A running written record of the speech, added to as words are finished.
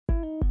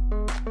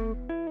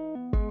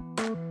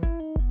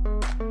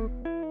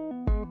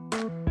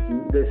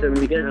They said,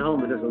 when you get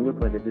home, it doesn't look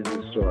like it did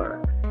in the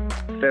store.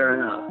 Fair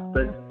enough.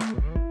 But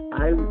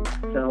I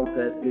felt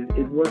that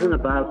it wasn't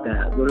about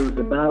that. What it was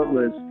about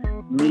was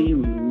me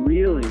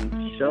really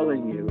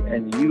showing you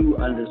and you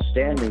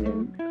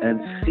understanding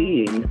and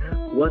seeing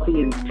what the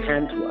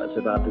intent was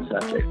about the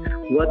subject,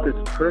 what this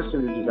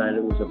person who designed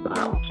it was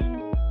about.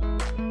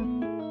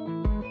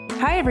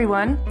 Hi,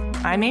 everyone.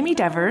 I'm Amy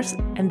Devers,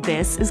 and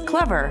this is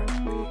Clever.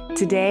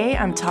 Today,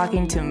 I'm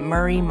talking to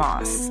Murray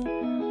Moss.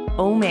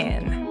 Oh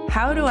man,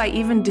 how do I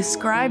even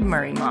describe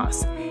Murray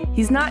Moss?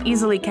 He's not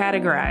easily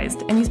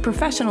categorized, and he's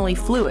professionally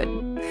fluid.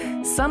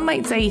 Some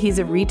might say he's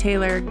a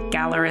retailer,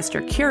 gallerist,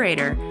 or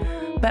curator,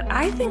 but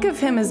I think of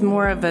him as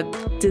more of a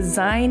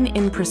design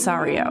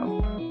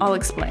impresario. I'll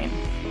explain.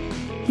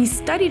 He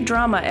studied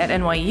drama at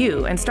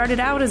NYU and started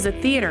out as a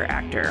theater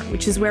actor,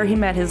 which is where he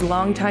met his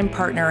longtime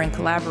partner and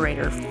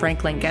collaborator,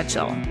 Franklin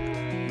Getchell.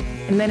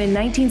 And then in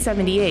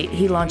 1978,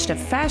 he launched a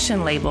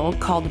fashion label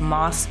called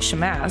Moss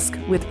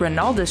Shamask with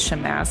Ronaldus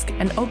Shamask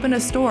and opened a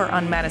store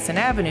on Madison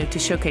Avenue to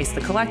showcase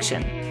the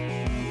collection.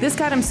 This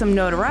got him some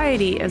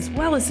notoriety as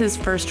well as his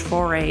first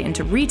foray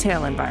into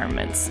retail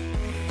environments.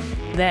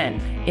 Then,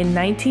 in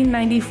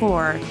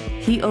 1994,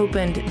 he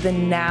opened the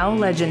now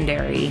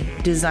legendary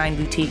design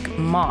boutique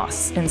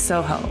Moss in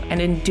Soho,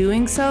 and in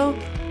doing so,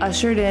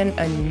 ushered in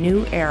a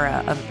new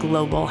era of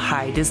global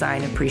high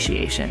design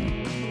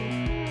appreciation.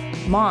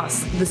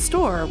 Moss, the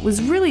store,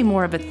 was really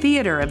more of a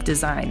theater of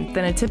design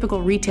than a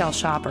typical retail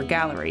shop or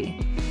gallery.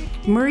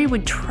 Murray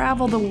would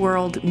travel the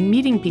world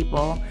meeting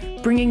people,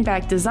 bringing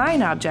back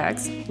design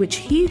objects, which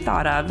he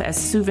thought of as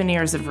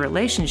souvenirs of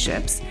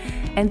relationships,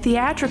 and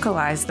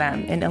theatricalize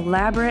them in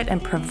elaborate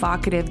and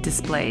provocative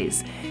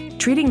displays,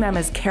 treating them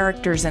as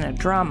characters in a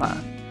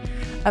drama.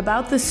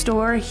 About the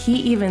store, he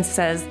even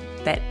says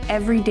that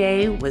every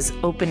day was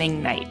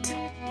opening night.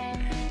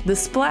 The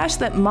splash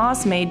that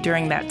Moss made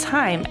during that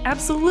time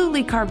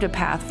absolutely carved a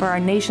path for our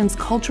nation's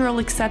cultural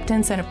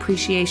acceptance and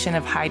appreciation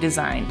of high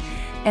design,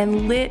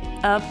 and lit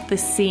up the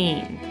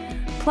scene.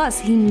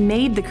 Plus, he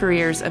made the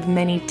careers of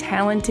many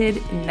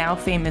talented, now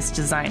famous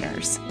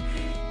designers.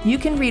 You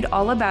can read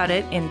all about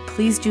it in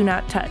Please Do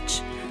Not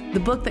Touch,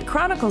 the book that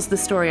chronicles the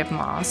story of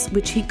Moss,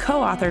 which he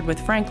co-authored with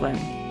Franklin.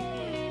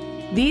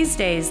 These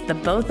days, the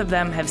both of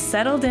them have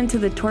settled into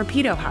the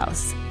Torpedo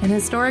House, an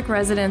historic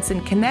residence in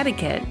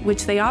Connecticut,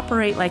 which they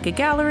operate like a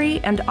gallery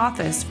and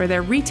office for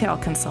their retail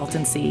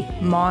consultancy,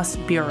 Moss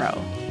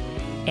Bureau.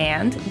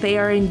 And they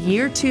are in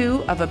year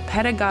 2 of a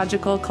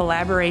pedagogical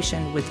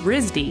collaboration with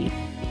RISD,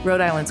 Rhode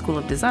Island School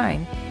of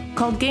Design,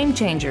 called Game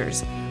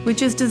Changers,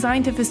 which is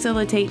designed to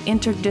facilitate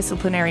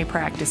interdisciplinary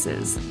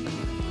practices.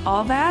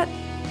 All that,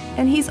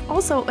 and he's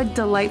also a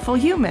delightful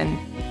human.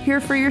 Hear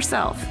for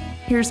yourself.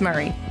 Here's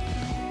Murray.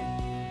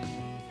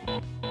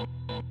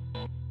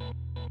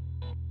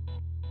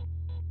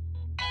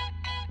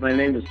 My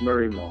name is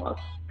Murray Moss,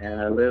 and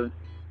I live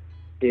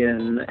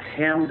in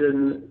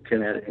Hamden,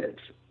 Connecticut,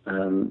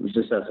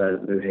 just outside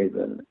of New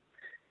Haven,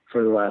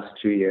 for the last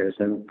 2 years.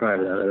 And prior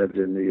to that, I lived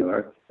in New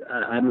York.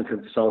 I'm a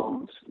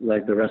consultant,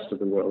 like the rest of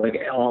the world, like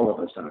all of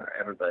us are,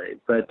 everybody.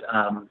 But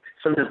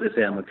sometimes they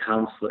say I'm a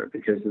counselor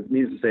because it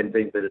means the same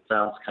thing, but it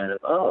sounds kind of,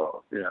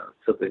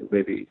 something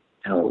maybe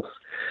else.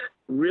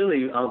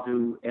 Really, I'll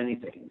do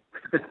anything.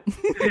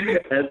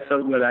 And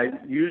so what I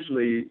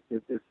usually,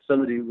 if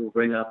somebody will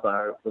bring up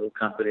our little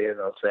company and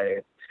they'll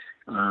say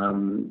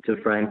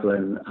to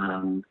Franklin,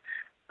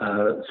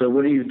 so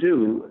what do you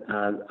do?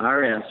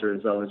 Our answer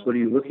is always, what are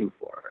you looking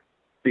for?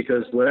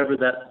 Because whatever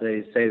that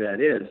they say that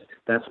is,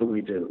 that's what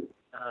we do.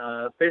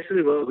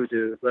 Basically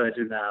what I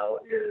do now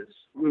is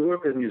we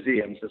work with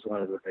museums is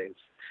one of the things.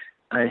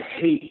 I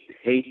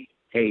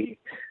hate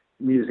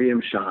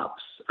museum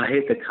shops. I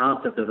hate the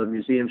concept of a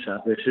museum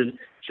shop. It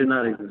should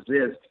not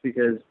exist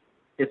because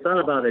it's not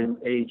about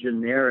a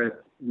generic,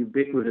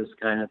 ubiquitous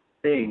kind of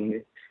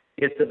thing.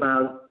 It's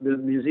about the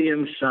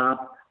museum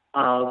shop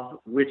of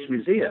which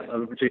museum,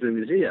 of a particular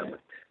museum.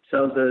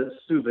 So the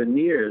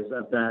souvenirs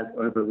of that,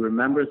 or the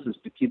remembrances,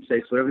 the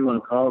keepsakes, whatever you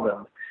want to call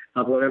them,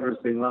 of whatever is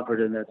being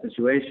offered in that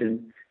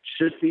situation,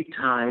 should be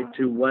tied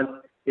to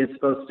what it's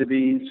supposed to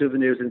be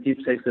souvenirs and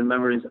keepsakes and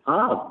memories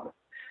of.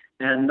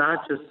 And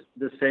not just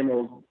the same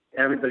old,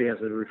 everybody has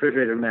a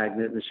refrigerator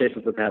magnet in the shape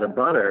of a pat of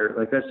butter.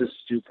 Like, that's just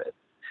stupid.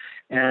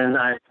 And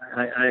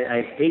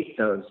I hate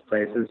those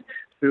places.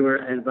 We were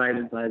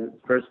invited by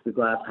the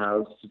Glass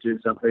House to do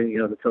something,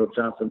 the Philip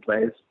Johnson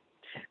place.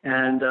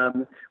 And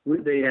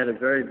they had a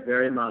very,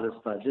 very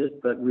modest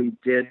budget, but we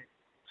did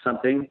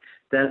something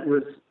that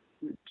was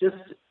just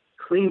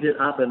cleaned it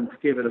up and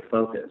gave it a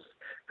focus.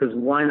 Because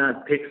why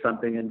not pick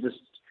something and just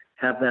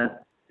have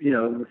that,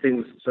 the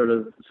things sort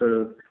of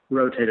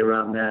rotate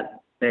around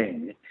that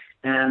thing.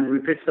 And we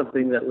picked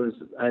something that was,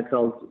 I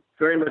felt,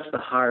 very much the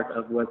heart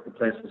of what the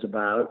place was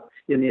about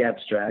in the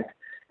abstract.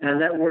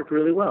 And that worked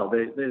really well.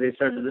 They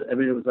started,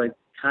 it was like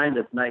kind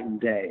of night and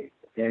day.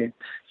 Okay.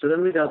 So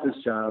then we got this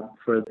job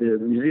for the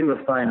Museum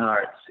of Fine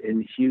Arts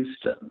in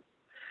Houston.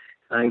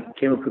 I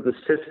came up with a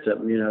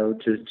system,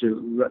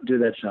 to do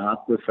that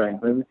shop with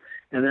Franklin.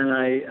 And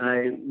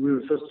then we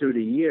were supposed to do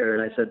it a year,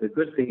 and I said, the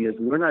good thing is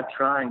we're not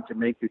trying to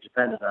make you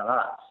dependent on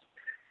us.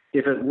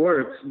 If it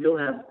works,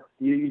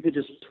 you could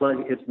just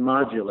plug, it's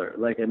modular.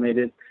 Like I made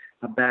it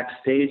a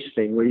backstage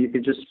thing where you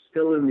could just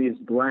fill in these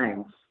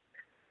blanks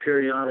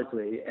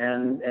periodically,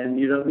 and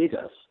you don't need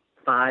us.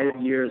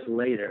 5 years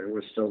later,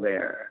 we're still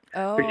there.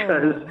 Oh.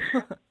 Because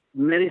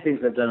many things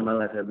I've done in my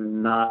life have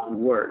not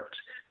worked.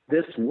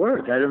 This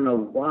worked. I don't know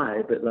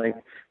why, but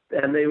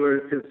and they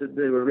were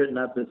written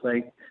up as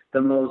like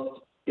the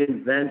most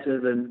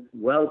inventive and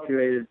well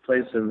curated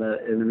place in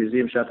the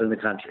museum shop in the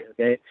country.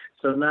 Okay,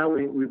 so now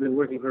we've been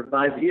working for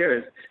 5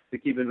 years to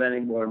keep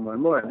inventing more and more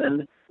and more. And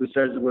then we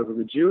started to work with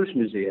the Jewish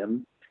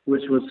Museum,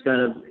 which was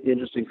kind of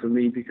interesting for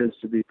me because,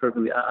 to be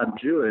perfectly, I'm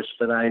Jewish,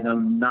 but I know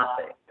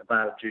nothing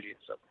about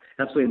Judaism,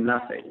 absolutely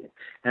nothing.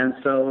 And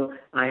so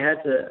I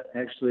had to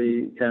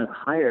actually kind of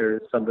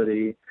hire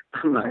somebody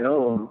on my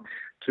own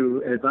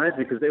to advise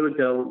me, because they would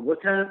go,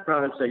 what kind of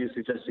products are you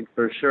suggesting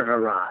for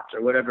Shuharat,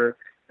 or whatever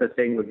the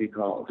thing would be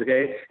called,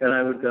 okay? And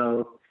I would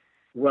go,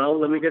 well,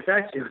 let me get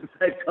back to you. And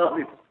I'd call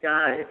this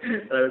guy,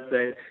 and I would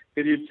say,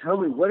 can you tell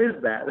me, what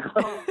is that?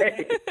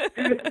 Okay.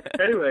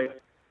 Anyway,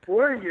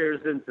 4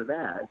 years into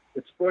that,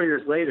 it's 4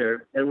 years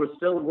later, and we're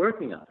still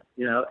working on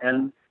it,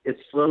 and it's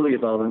slowly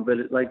evolving, but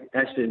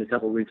actually in a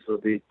couple of weeks it'll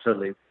be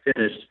totally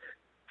finished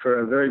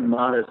for a very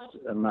modest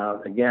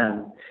amount.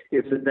 Again,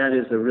 that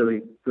is a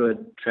really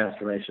good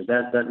transformation.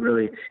 That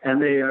really, and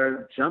they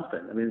are jumping.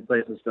 I mean, the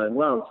place is going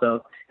well.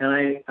 So,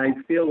 and I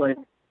feel like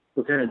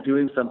we're kind of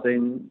doing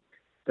something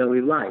that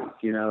we like.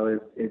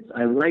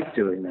 I like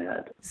doing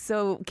that.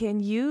 So, can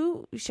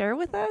you share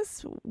with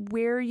us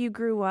where you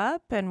grew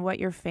up and what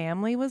your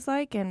family was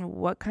like and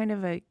what kind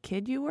of a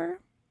kid you were?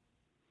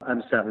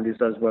 I'm 70,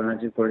 so I was born in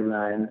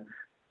 1949,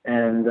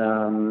 and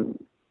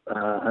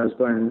I was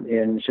born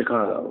in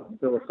Chicago.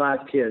 There were 5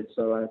 kids,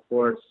 so I have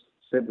 4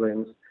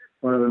 siblings.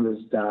 One of them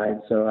has died,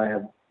 so I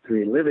have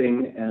 3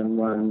 living and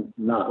 1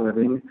 not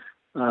living.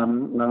 My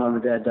mom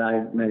and dad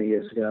died many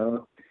years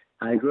ago.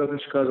 I grew up in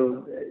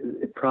Chicago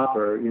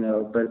proper,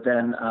 but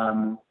then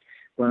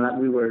when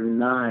we were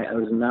 9, I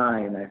was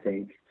 9, I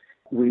think,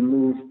 we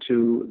moved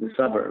to the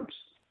suburbs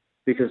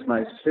because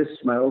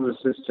my older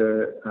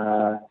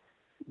sister,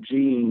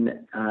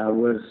 Jean,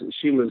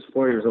 she was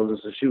 4 years older,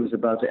 so she was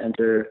about to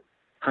enter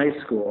high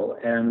school,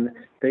 and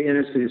the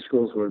inner city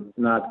schools were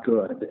not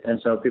good, and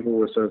so people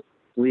were sort of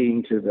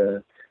fleeing to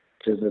the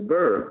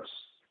burbs.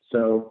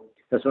 So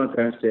that's what my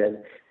parents did,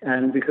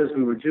 and because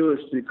we were Jewish,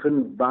 we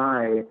couldn't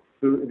buy.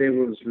 They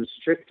were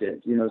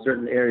restricted,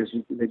 certain areas.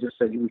 They just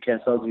said we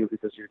can't sell to you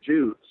because you're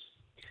Jews.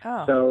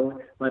 Oh.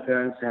 So my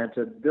parents had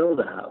to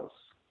build a house.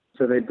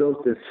 So they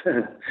built this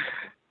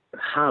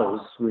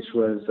house, which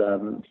was.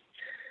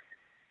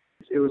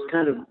 It was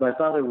kind of, my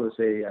father was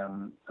a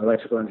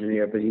electrical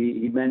engineer, but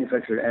he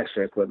manufactured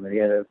X-ray equipment. He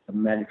had a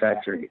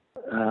manufacturing.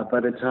 By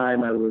the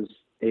time I was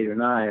 8 or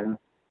 9,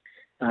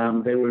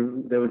 they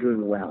were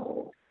doing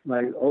well.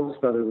 My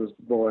oldest brother was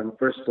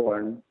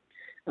firstborn.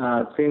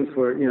 Things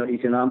were,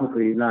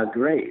 economically not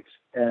great,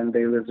 and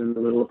they lived in a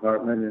little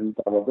apartment and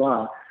blah blah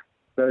blah.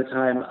 By the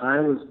time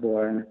I was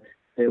born,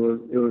 it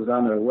was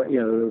on their way. They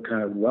were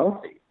kind of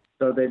wealthy.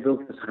 So they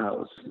built this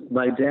house.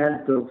 My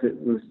dad built it,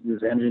 was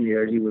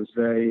engineered. He was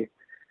very,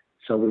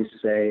 shall we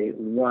say,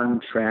 one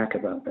track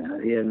about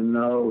that. He had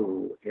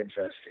no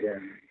interest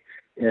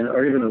in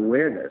or even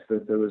awareness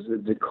that there was a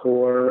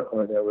decor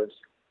or there was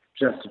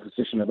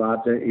juxtaposition of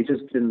object. He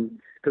just didn't,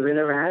 because they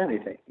never had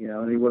anything,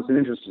 and he wasn't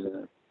interested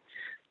in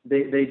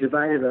it. They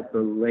divided up the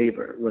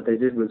labor. What they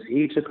did was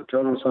he took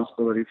total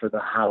responsibility for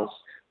the house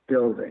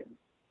building.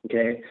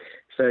 Okay,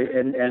 so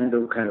and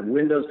the kind of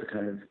windows, the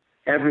kind of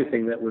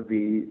everything that would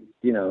be,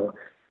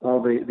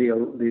 all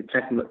the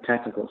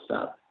technical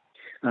stuff.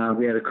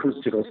 We had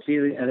acoustical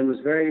ceiling, and it was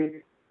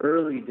very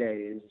early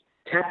days,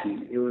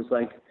 techie. It was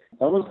like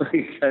almost like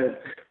a kind of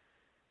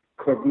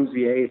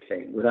Corbusier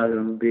thing without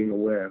him being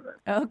aware of it.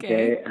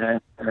 Okay.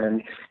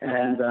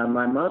 And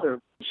my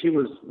mother, she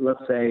was,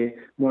 let's say,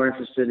 more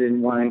interested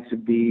in wanting to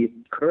be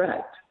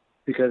correct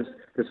because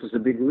this was a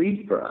big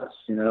leap for us,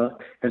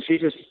 and she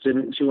just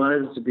didn't. She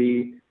wanted it to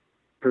be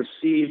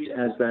perceived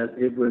as that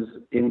it was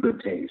in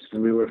good taste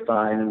and we were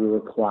fine and we were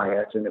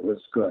quiet and it was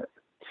good.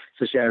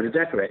 So she hired a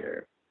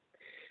decorator.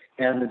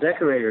 And the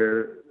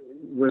decorator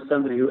was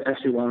somebody who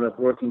actually wound up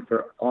working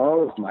for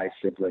all of my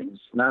siblings,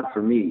 not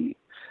for me,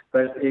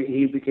 but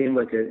he became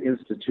like an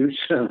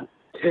institution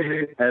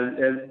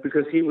and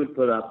because he would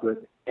put up with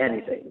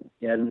anything.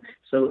 And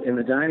so in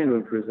the dining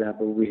room, for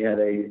example,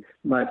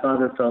 my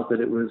father felt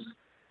that it was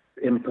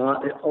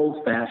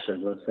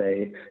old-fashioned, let's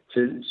say,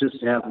 to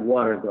just have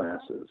water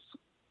glasses.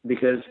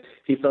 Because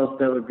he felt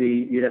that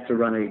you'd have to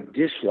run a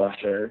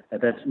dishwasher. At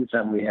that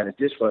time, we had a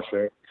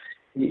dishwasher.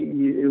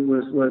 It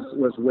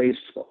was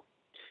wasteful.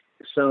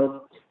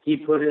 So he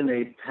put in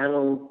a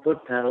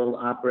foot pedal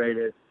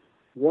operated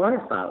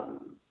water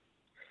fountain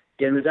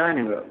in the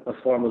dining room, a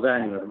formal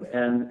dining room.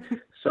 And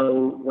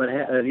so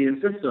he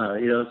insisted on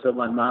it. So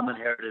my mom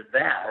inherited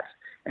that,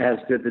 as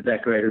did the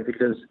decorator,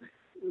 because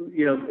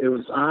it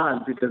was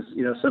odd because,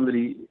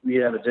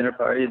 we'd have a dinner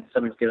party and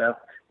somebody'd get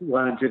up,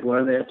 want to drink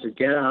water, they had to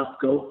get up,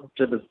 go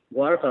to the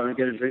water fountain and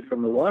get a drink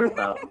from the water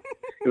fountain.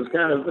 It was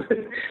kind of,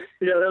 that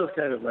was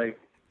kind of like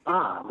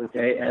odd,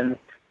 okay? And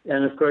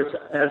of course,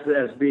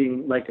 as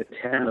being like a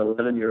 10,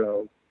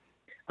 11-year-old,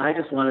 I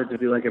just wanted to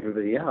be like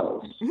everybody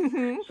else.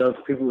 Mm-hmm. So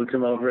people would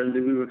come over and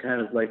we were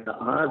kind of like the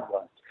odd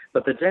ones.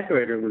 But the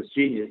decorator was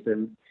genius,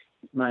 and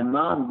my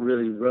mom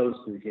really rose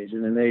to the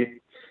occasion, and they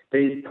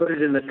put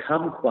it in the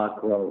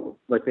kumquat roll.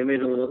 Like they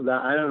made a little,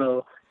 I don't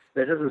know,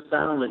 that doesn't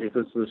sound like a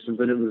good solution,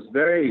 but it was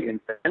very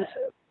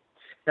inventive.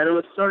 And it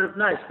was sort of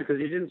nice because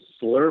you didn't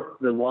slurp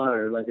the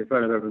water like in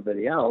front of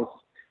everybody else.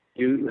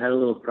 You had a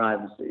little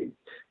privacy.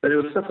 But it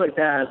was stuff like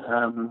that.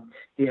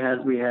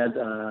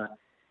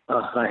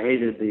 I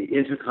hated the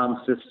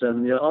intercom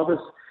system. All this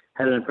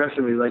had an impression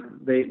of me.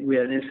 We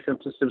had an intercom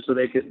system so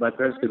my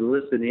parents could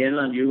listen in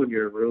on you in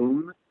your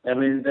room. I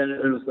mean, then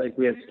it was like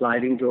we had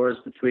sliding doors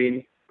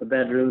between the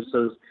bedrooms.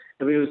 So,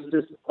 it was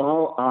just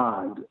all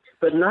odd,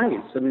 but nice.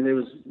 I mean, it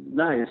was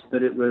nice,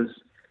 but it was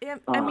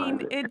odd. I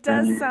mean, it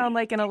does sound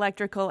like an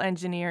electrical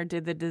engineer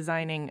did the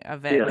designing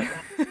of it.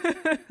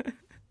 Yeah.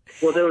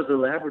 Well, there was a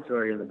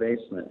laboratory in the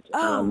basement.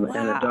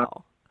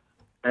 Wow.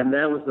 And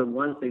that was the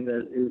one thing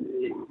that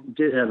it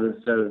did have a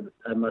sort of,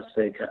 I must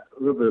say,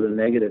 a little bit of a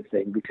negative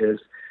thing because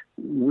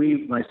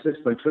my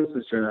twin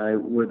sister and I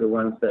were the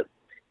ones that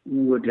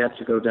would have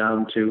to go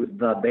down to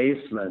the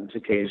basement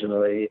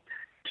occasionally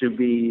to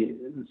be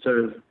sort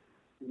of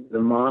the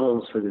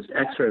models for this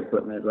X-ray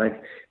equipment.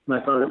 Like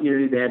my father,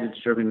 they had to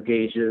determine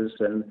gauges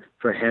and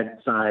for head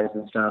size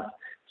and stuff.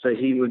 So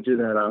he would do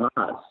that on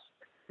us.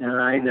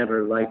 And I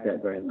never liked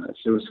that very much.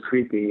 It was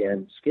creepy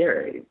and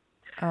scary.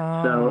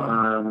 Oh.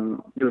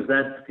 So it was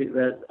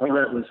that all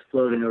that was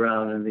floating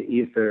around in the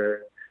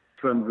ether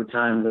from the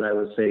time that I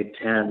was, say,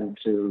 10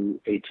 to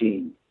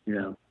 18,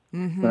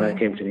 mm-hmm. when I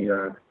came to New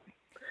York.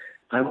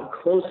 I'm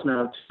close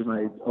now to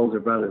my older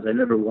brothers. I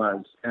never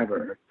was,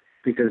 ever,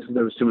 because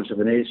there was too much of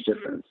an age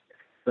difference.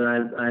 But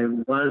I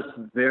was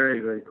very,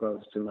 very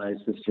close to my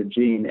sister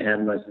Jean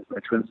and my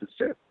twin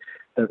sister.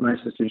 But my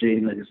sister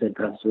Jean, like I said,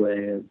 passed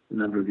away a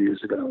number of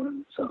years ago.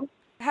 And so.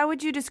 How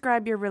would you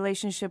describe your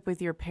relationship with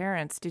your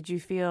parents? Did you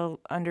feel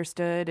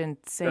understood and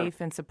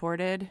safe and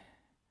supported?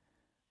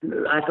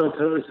 I felt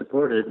totally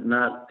supported,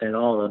 not at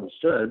all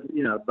understood,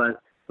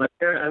 but my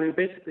parents,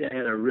 basically I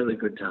had a really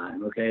good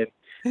time, okay?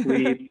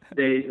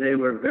 They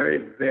were very,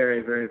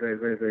 very, very, very,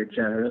 very, very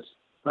generous.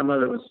 My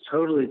mother was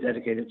totally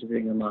dedicated to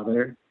being a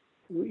mother.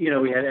 We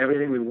had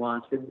everything we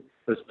wanted.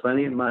 There was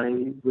plenty of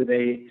money.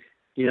 When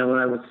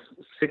I was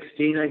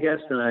 16, I guess,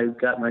 and I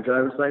got my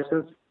driver's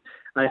license,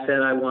 I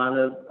said I want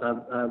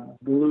a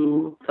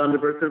blue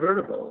Thunderbird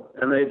convertible,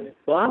 and they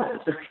bought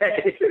it.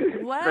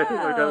 Okay.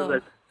 Wow.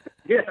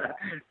 Yeah,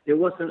 it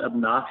wasn't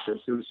obnoxious.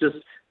 It was just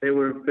they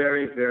were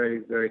very, very,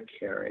 very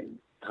caring.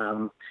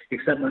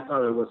 Except my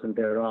father wasn't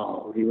there at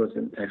all. He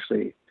wasn't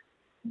actually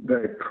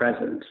very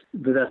present.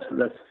 But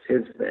that's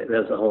his thing.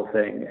 That's the whole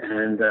thing.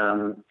 And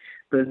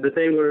but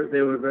they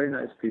were very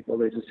nice people.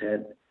 They just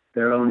had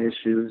their own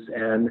issues,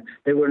 and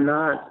they were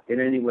not in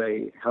any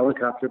way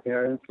helicopter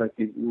parents like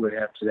you would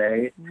have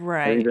today.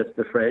 Right. I think that's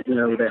the phrase,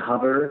 they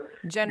hover.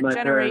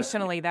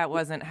 Generationally, that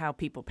wasn't how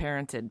people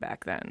parented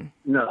back then.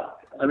 No.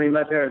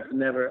 My parents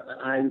never,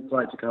 I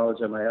applied to college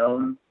on my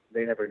own.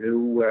 They never knew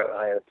where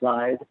I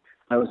applied.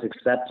 I was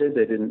accepted.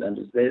 They didn't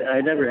understand.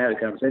 I never had a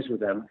conversation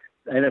with them.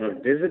 I never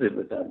visited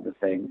with them, the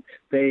thing.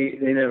 They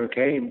never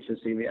came to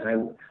see me.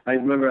 I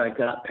remember I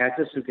packed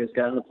a suitcase,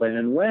 got on the plane,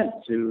 and went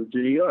to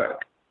New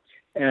York.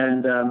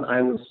 And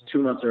I was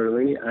 2 months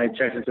early. I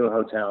checked into a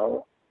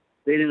hotel.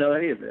 They didn't know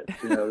any of it.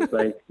 It was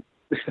like,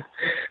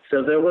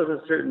 so there was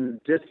a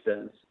certain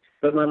distance.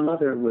 But my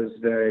mother was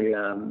very,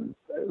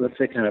 let's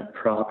say, kind of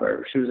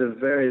proper. She was a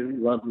very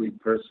lovely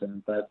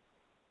person. But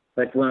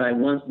like when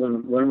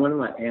one of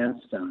my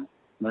aunts died,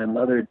 my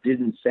mother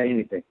didn't say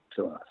anything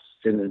to us,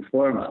 didn't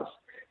inform us.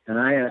 And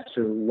I asked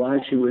her why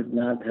she would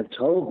not have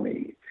told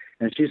me.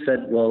 And she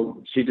said,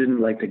 well, she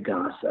didn't like to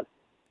gossip.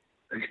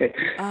 Okay.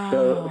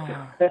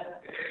 Oh.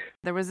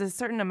 There was a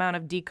certain amount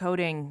of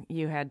decoding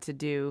you had to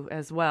do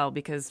as well,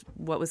 because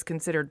what was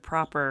considered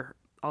proper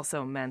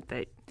also meant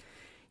that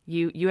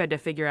you had to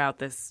figure out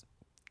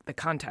the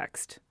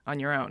context on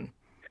your own.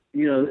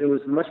 It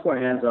was much more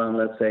hands-on,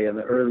 let's say, in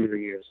the earlier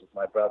years with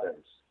my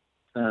brothers.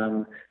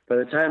 By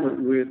the time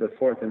the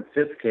fourth and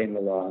fifth came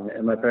along,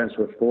 and my parents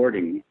were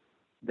 40,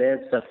 they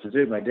had stuff to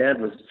do. My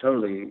dad was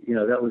totally,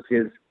 that was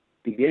his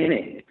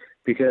beginning.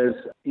 Because,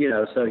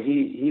 so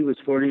he was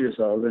 40 years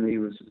old and he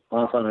was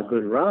off on a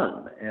good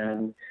run.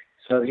 And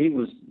so he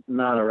was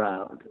not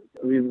around.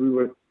 We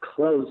were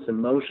close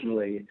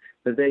emotionally,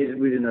 but we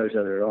didn't know each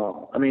other at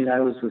all. I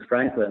was with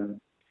Franklin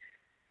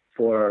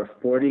for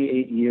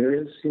 48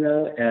 years,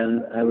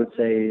 and I would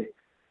say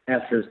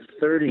after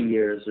 30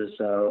 years or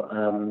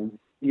so,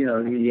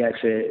 he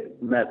actually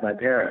met my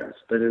parents.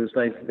 But it was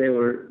like they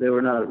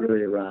were not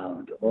really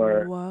around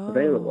or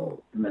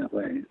available in that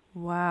way.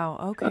 Wow,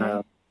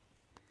 okay.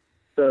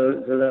 So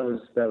that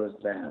was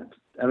that.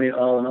 I mean,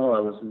 all in all, I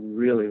was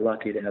really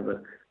lucky to have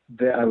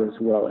I was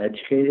well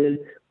educated,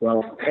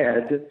 well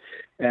fed,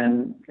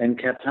 and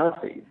kept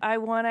healthy. I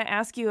want to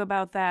ask you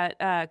about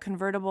that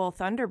convertible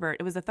Thunderbird.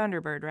 It was a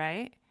Thunderbird,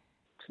 right?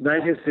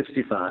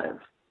 1965,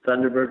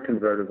 Thunderbird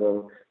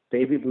convertible,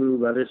 baby blue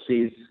leather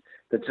seats.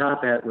 The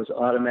top hat was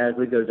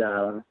automatically go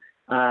down.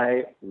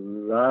 I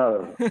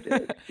loved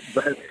it,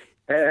 but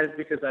that's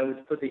because I was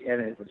put the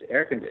and it was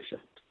air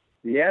conditioned.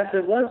 Yes,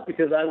 it was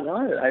because I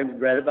wanted it. I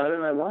read about it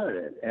and I wanted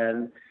it,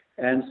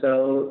 and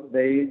so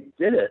they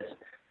did it.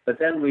 But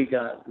then we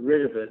got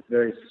rid of it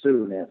very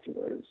soon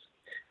afterwards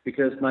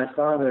because my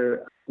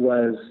father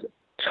was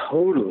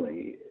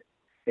totally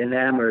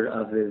enamored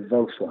of the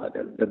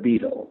Volkswagen, the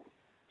Beetle.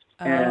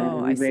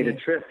 And we made a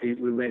trip. We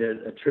made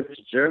a trip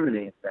to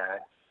Germany, in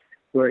fact,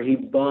 where he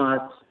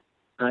bought,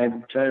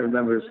 I'm trying to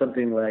remember,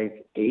 something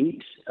like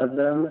 8 of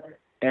them.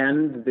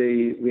 And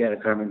we had a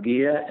Carmen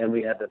Ghia, and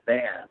we had the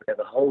van. We had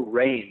the whole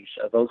range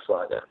of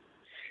Volkswagen.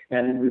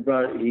 And we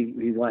brought, he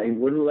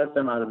wouldn't let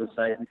them out of his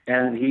sight.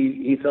 And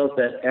he felt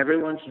that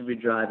everyone should be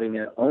driving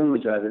and only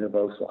driving a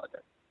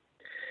Volkswagen.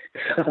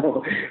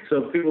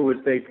 So people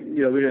would think, we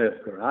didn't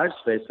have garage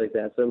space like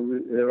that. So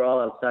they were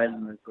all outside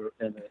in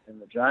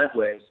the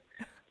driveways.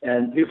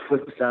 And people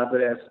would stop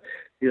and ask,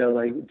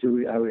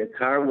 are we a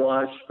car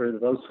wash for the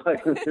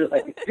Volkswagen?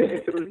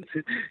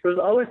 It was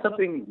always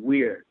something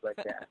weird like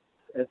that.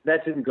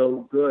 That didn't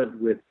go good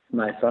with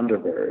my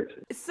Thunderbird.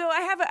 So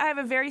I have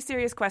a very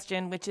serious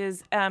question, which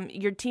is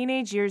your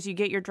teenage years, you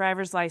get your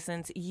driver's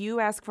license, you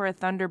ask for a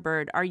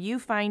Thunderbird. Are you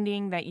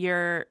finding that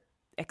you're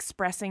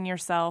expressing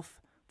yourself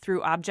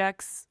through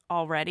objects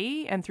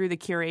already and through the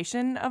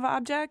curation of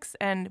objects?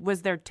 And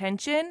was there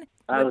tension?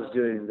 I was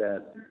doing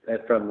that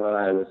from when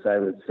I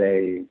would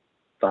say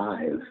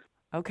 5.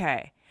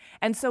 Okay.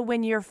 And so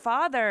when your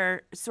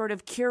father sort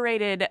of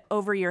curated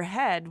over your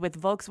head with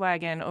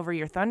Volkswagen over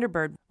your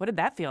Thunderbird, what did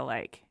that feel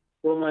like?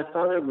 Well, my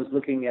father was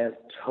looking at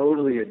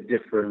totally a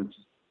different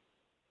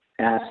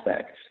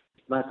aspect.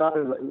 My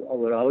father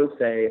would always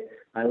say,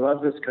 I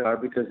love this car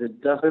because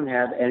it doesn't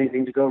have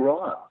anything to go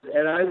wrong.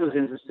 And I was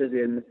interested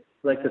in,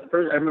 I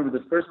remember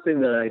the first thing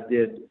that I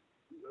did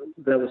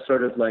that was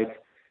sort of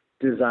like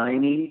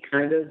designy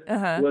kind of,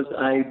 was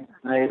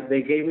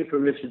they gave me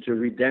permission to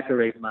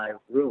redecorate my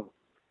room.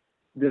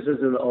 This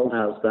is an old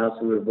house, the house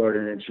we were born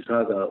in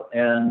Chicago.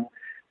 And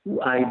we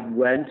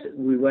went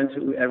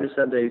to, every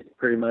Sunday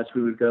pretty much,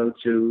 we would go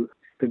to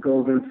the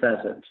Golden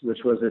Pheasant,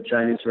 which was a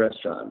Chinese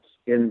restaurant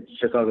in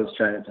Chicago's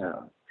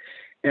Chinatown.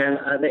 And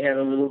they had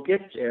a little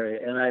gift area,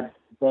 and I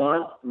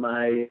bought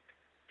my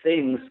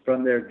things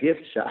from their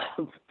gift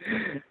shop.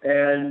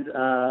 And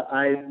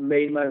I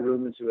made my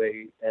room into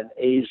an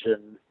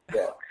Asian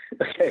book.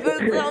 Okay.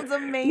 That sounds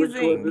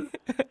amazing.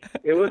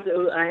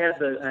 I had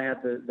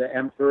the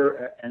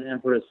emperor and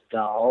empress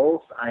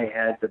dolls. I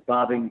had the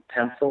bobbing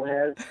pencil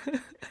heads,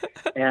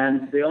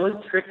 and the only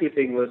tricky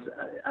thing was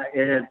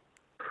it had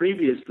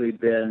previously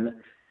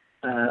been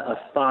a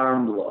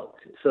farm look.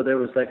 So there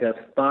was like a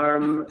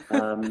farm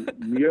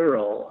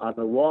mural on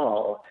the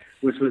wall,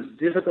 which was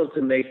difficult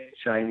to make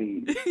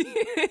Chinese.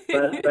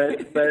 but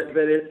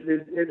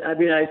I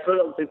mean, I put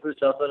up things for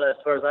myself, but as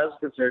far as I was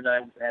concerned,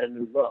 I had a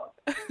new look.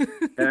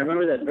 And I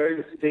remember that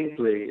very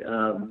distinctly.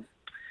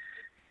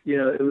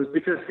 It was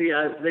because,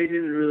 they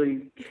didn't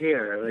really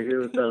care. Like, it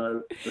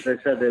was, as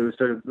I said, they were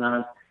sort of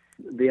not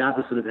the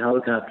opposite of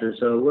helicopter.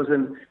 So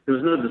there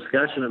was no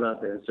discussion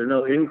about this or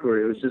no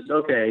inquiry. It was just,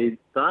 okay,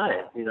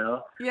 fine,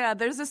 Yeah,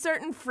 there's a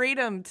certain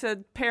freedom to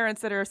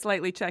parents that are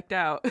slightly checked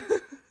out.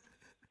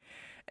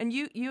 And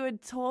you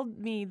had told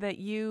me that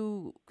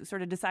you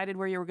sort of decided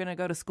where you were going to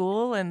go to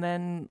school, and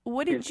then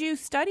what did you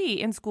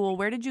study in school?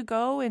 Where did you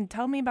go? And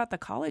tell me about the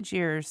college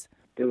years.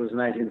 It was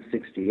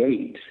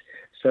 1968,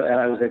 and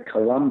I was at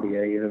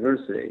Columbia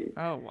University.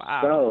 Oh,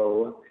 wow.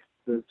 So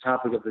the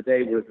topic of the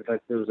day was the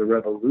fact there was a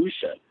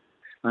revolution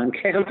on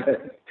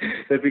campus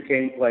that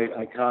became quite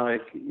iconic,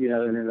 in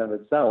and of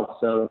itself.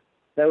 So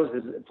that was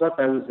plus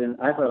I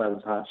thought I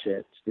was hot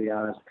shit, to be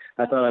honest.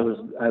 I thought I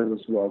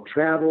was well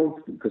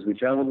traveled because we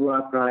traveled a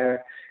lot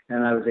prior,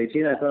 and I was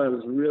 18. I thought I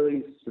was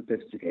really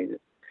sophisticated,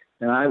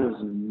 and I was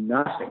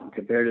nothing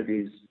compared to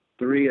these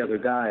 3 other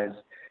guys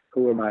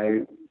who were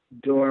my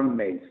dorm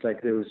mates.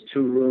 Like, there was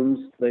 2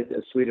 rooms, like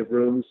a suite of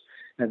rooms,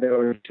 and there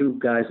were 2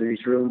 guys in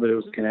each room, but it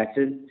was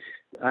connected.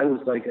 I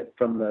was like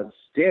from the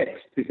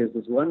sticks because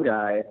this one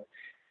guy,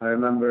 I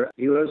remember,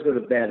 he would always go to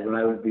bed when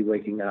I would be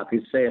waking up.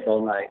 He'd stay up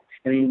all night,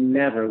 and he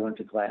never went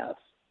to class.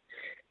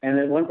 And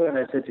at one point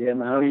I said to him,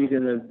 how are you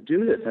going to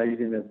do this? How are you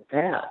going to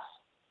pass?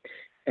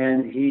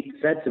 And he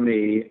said to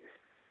me,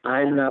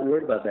 I'm not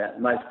worried about that.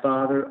 My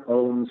father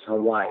owns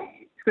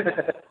Hawaii.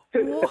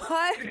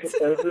 What?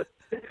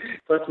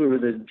 Plus, we were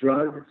the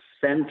drug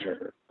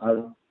center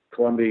of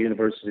Columbia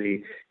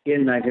University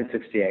in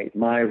 1968,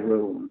 my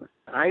room.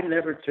 I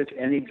never took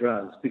any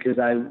drugs because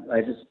I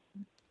just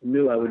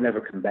knew I would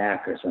never come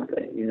back or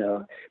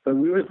something, But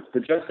we were the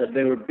drug center.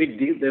 They were big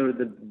deal. They were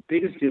the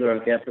biggest dealer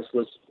on campus.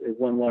 Was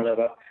one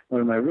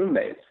of my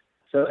roommates.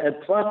 So, and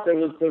plus there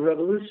was the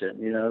revolution,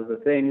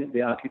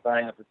 the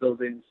occupying of the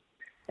buildings.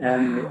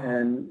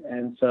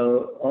 And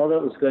so all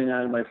that was going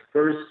on in my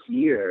first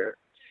year.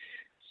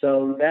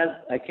 So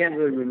that I can't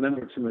really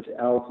remember too much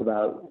else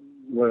about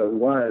what it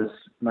was,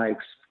 my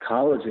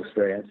college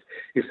experience,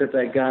 except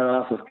I got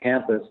off of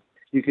campus.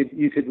 You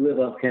could live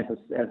off campus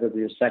as of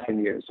your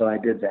second year, so I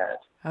did that.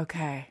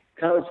 Okay.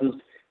 College was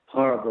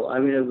horrible. I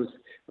mean, it was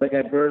like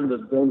I burned the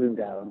building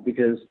down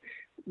because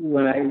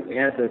when I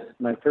had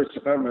my first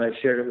apartment,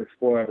 I shared it with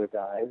 4 other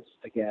guys,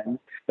 again,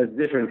 but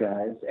different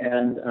guys.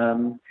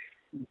 And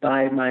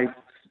by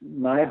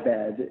my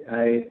bed,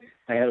 I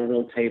had a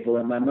little table,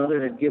 and my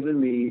mother had given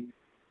me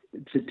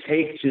to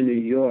take to New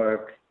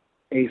York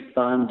a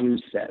fondue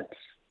set.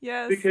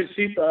 Yes. Because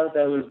she thought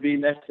that would be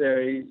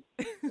necessary,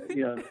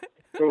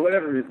 for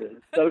whatever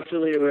reason,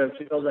 socially or whatever.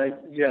 She felt like,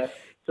 yeah.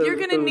 So, you're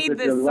going to need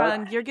this,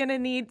 son. You're going to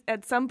need,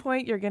 at some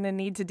point, you're going to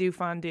need to do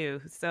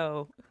fondue.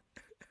 So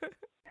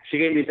she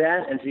gave me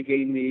that, and she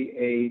gave me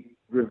a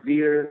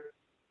Revere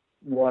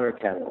water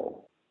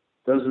kettle.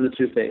 Those are the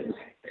 2 things.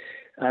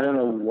 I don't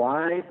know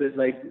why, but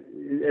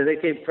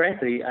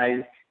frankly,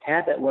 I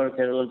had that water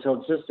kettle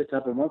until just a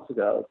couple of months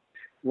ago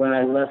when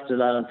I left it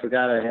on and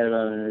forgot I had it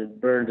on and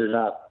it burned it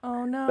up.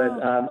 Oh, no.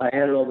 But I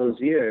had it all those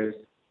years,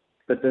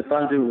 but the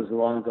fondue was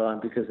long gone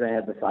because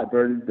I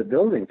burned the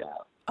building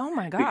down. Oh,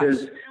 my gosh.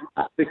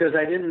 Because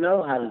I didn't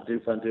know how to do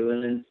fondue,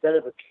 and instead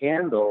of a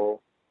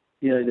candle,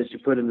 that you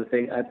put in the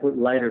thing, I put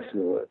lighter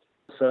fluid.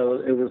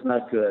 So it was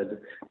not good.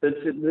 But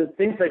the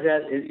things like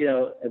that,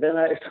 and then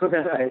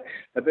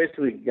I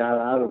basically got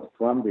out of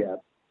Columbia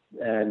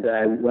and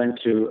I went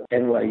to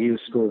NYU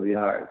School of the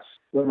Arts.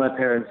 What my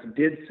parents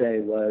did say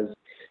was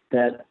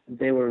that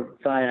they were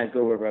fine, I'd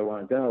go wherever I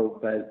want to go,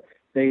 but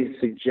they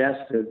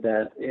suggested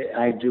that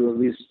I do at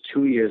least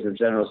 2 years of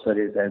general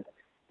studies at,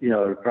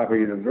 a proper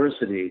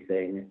university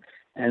thing.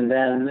 And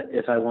then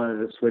if I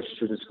wanted to switch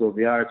to the School of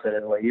the Arts at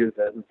NYU,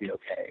 that would be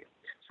okay.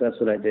 So that's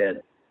what I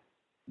did.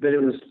 But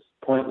it was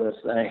pointless.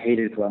 I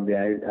hated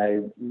Columbia.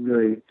 I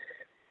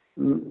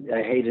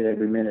hated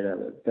every minute of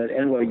it. But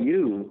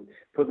NYU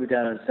put me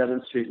down on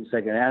 7th Street and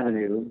 2nd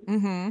Avenue.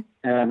 Mm-hmm.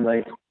 And I'm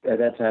like, at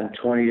that time,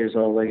 20 years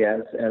old, I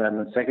guess. And I'm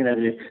on 2nd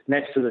Avenue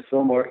next to the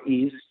Fillmore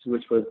East,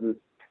 which was the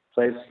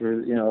place for,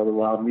 the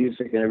wild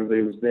music, and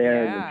everybody was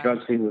there. Yeah. And the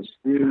drug scene was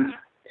huge.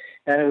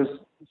 And it was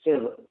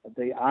sort of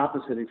the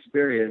opposite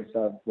experience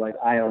of like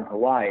Ione,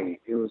 Hawaii.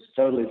 It was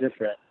totally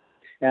different.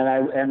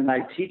 And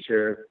my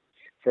teacher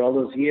for all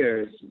those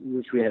years,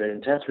 which we had an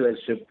intense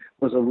relationship,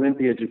 was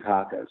Olympia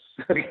Dukakis.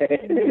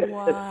 Okay.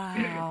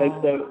 Wow.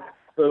 And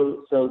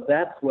so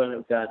that's when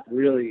it got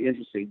really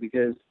interesting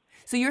because.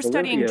 So you're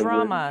studying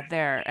drama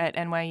there at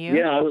NYU?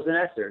 Yeah, I was an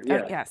actor.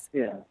 Yeah. Yes.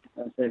 Yeah.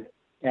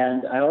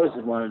 And I always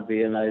wanted to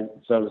be,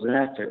 so I was an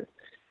actor.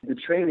 The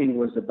training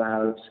was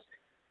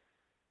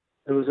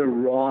it was a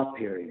raw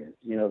period,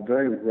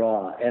 very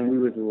raw. And we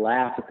would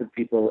laugh at the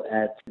people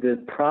at the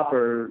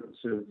proper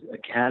sort of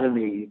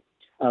academy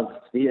of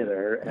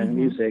theater and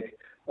music.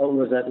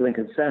 Was at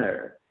Lincoln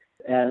Center.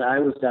 And I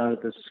was down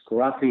at the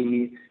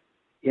scruffy,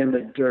 in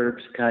the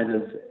dirt kind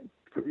of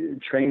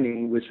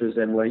training, which was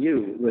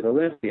NYU with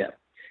Olympia.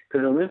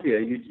 Because Olympia,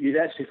 you'd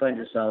actually find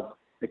yourself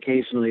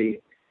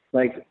occasionally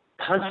like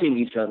punching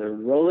each other,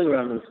 rolling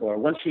around on the floor.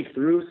 Once she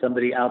threw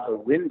somebody out the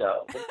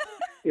window,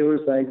 it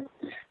was like,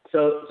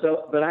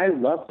 but I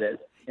loved it.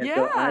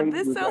 And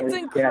this sounds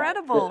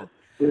incredible.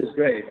 It was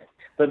great.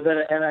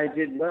 And I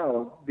did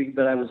well,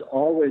 but I was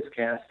always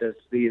cast as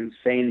the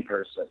insane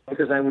person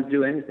because I would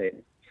do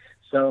anything.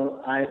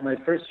 So my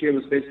first year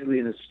was basically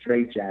in a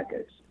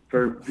straitjacket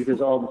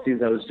because all the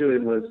scenes I was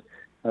doing was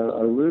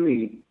a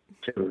Looney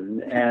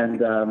Tune,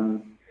 and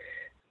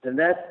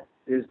that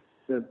is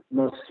the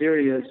most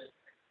serious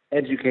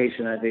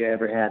education I think I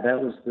ever had.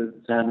 That was the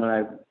time when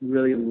I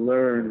really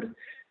learned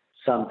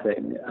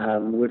something,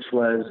 which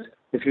was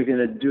if you're going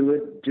to do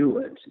it, do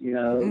it.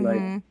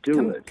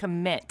 Do it.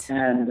 Commit.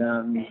 And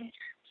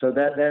so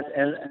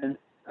and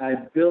I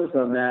built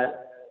on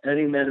that.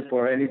 Any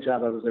metaphor, any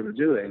job I was ever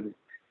doing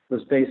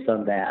was based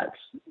on that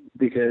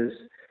because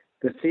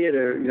the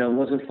theater,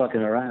 wasn't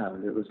fucking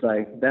around. It was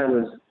like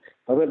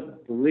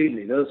believe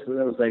me, that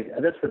was like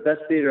that's the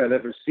best theater I've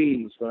ever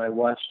seen was when I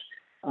watched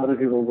other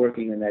people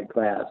working in that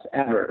class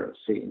ever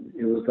seen.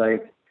 It was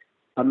like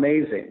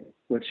amazing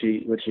what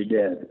she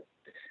did.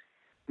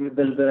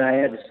 But I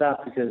had to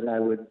stop because I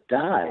would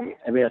die.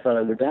 I thought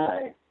I would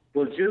die.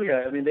 Well,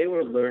 Julia, they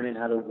were learning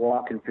how to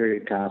walk in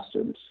period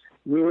costumes.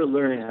 We were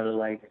learning how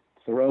to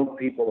throw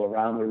people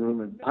around the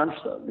room and punch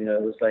them.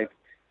 It was like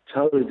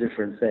totally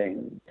different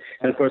thing.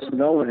 And of course,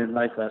 no one in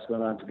my class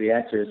went on to be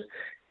actors.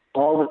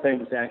 All the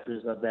famous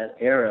actors of that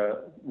era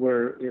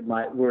were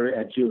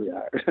at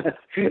Juilliard.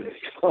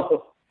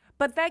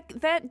 But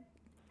that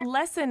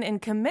lesson in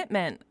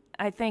commitment,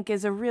 I think,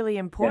 is a really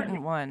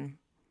important one.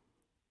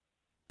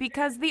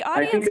 Because the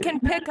audience can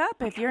pick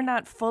up if you're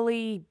not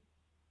fully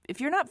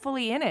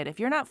in it, if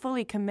you're not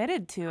fully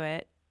committed to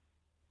it,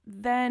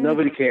 then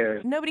nobody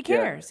cares.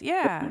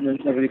 Yeah.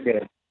 Nobody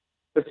cares.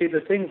 But see,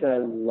 the things I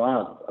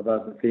love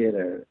about the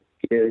theater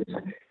is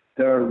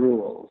there are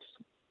rules.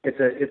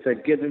 It's a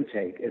give and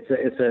take. It's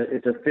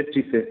a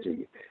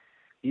 50-50.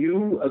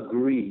 You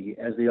agree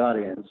as the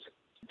audience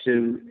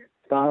to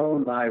follow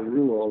my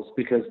rules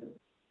because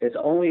it's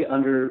only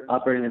under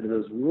operating under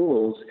those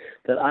rules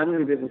that I'm going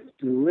to be able to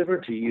deliver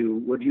to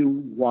you what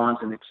you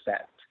want and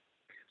expect.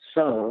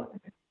 So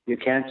you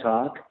can't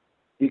talk.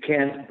 You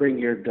can't bring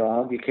your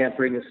dog. You can't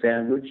bring a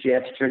sandwich. You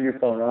have to turn your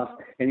phone off,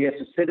 and you have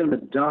to sit in the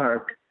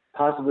dark,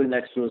 possibly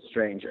next to a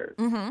stranger.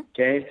 Mm-hmm.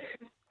 Okay?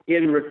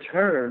 In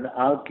return,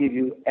 I'll give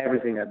you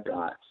everything I've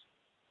got.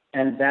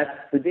 And that's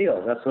the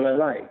deal. That's what I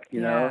like. You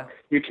know,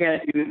 you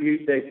can't.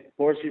 They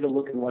force you to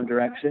look in one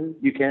direction.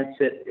 You can't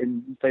sit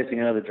in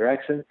facing another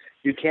direction.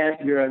 You can't.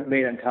 You're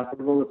made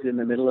uncomfortable if you're in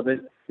the middle of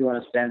it. You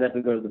want to stand up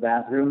and go to the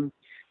bathroom.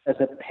 As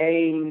a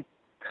paying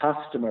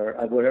customer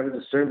of whatever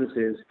the service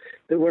is,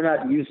 that we're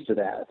not used to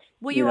that.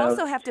 Well, you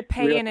also have to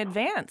pay in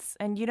advance,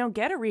 and you don't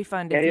get a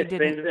refund if you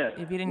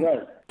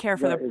didn't care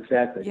for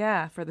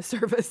for the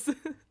service.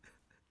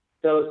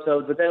 But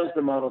that was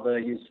the model that I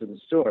used for the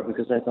store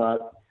because I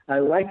thought I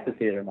liked the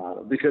theater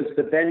model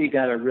but then you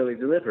got to really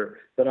deliver.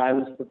 But I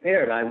was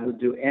prepared. I would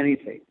do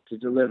anything to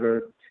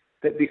deliver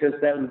because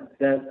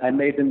that I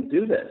made them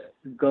do this,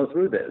 go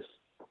through this.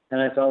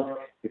 And I felt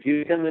if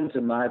you come into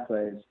my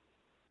place,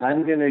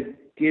 I'm going to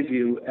give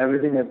you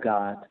everything I've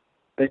got,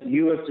 but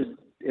you have to,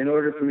 in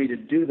order for me to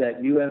do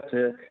that, you have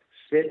to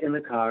sit in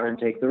the car and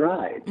take the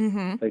ride.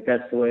 Mm-hmm. Like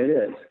that's the way it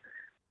is.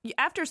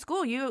 After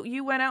school,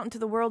 you went out into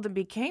the world and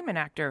became an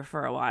actor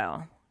for a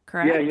while,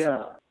 correct?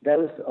 Yeah. That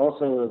was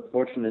also a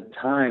fortunate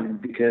time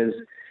because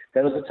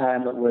that was a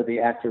time where the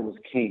actor was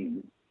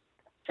king.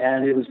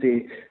 And it was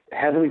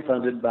heavily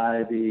funded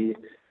by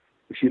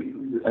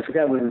I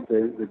forgot what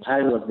the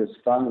title of this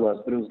fund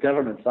was, but it was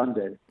government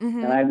funded.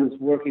 Mm-hmm. And I was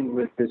working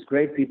with this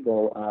great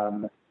people,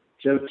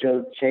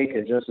 Joseph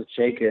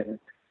Chaikin,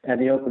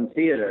 and the Open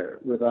Theater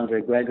with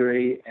Andre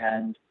Gregory.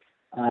 And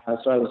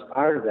so I was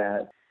part of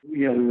that.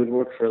 You know, we would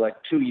work for like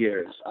 2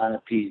 years on a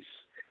piece,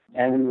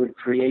 and we would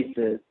create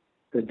the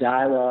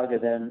dialogue,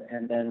 and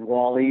then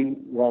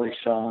Wally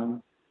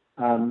Shawn,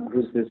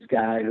 who's this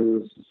guy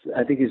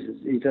I think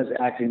he does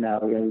acting now,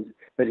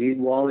 but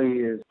Wally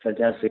is a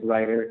fantastic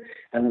writer,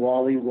 and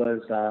Wally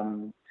was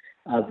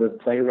the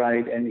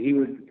playwright, and he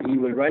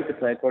would write the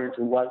play according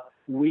to what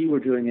we were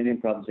doing in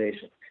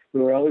improvisation.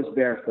 We were always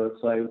barefoot,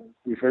 so I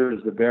refer to it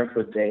as the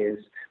barefoot days.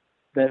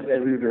 And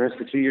we would rehearse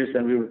for 2 years,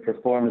 then we would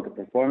perform at the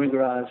Performing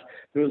Garage.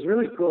 It was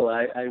really cool.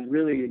 I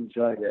really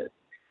enjoyed it.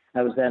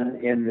 I was then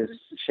in this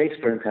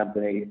Shakespeare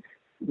company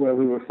where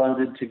we were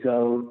funded to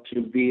go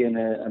to be in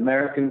an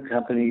American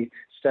company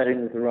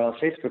studying with the Royal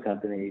Shakespeare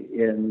Company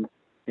in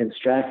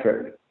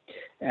Stratford.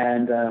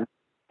 And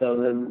so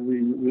then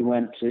we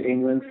went to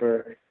England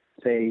for,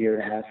 say, a year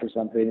and a half or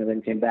something, and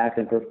then came back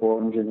and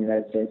performed in the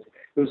United States.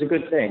 It was a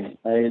good thing.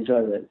 I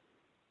enjoyed it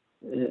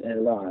a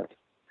lot.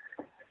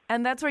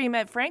 And that's where you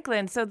met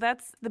Franklin. So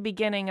that's the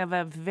beginning of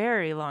a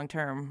very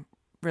long-term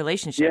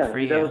relationship for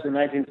you. Yeah, that was in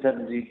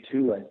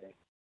 1972, I think.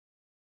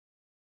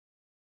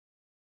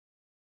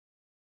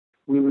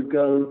 We would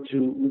go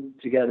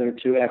together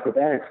to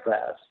acrobatics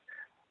class.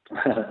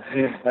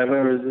 I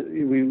remember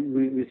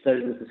we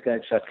studied with this guy,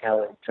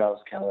 Charles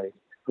Kelly,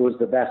 who was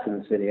the best in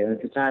the city. And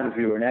at the time, if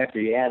you were an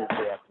actor, you had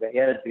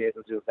to be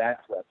able to do a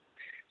backflip.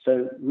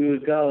 So we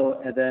would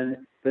go,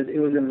 but it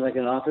was in like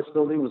an office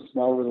building with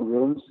small little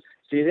rooms.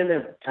 So you didn't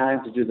have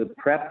time to do the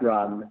prep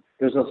run.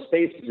 There was no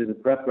space to do the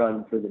prep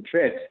run for the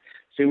tricks.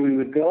 So we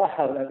would go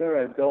out. I remember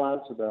I'd go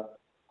out to the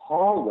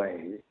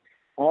hallway,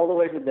 all the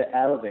way to the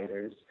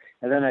elevators,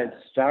 and then I'd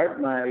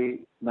start my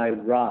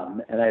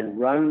run, and I'd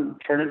run,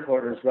 turn in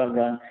corners, run.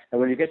 And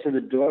when you get to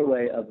the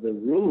doorway of the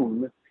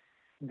room,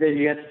 then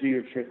you have to do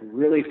your trick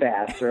really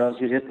fast, or else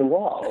you'd hit the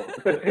wall.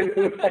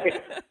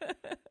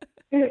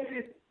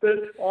 But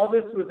all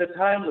this with the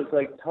time was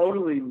like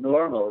totally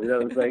normal. It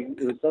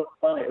was so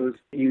funny.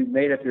 You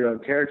made up your own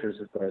characters,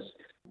 of course.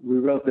 We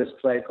wrote this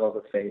play called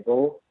The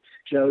Fable.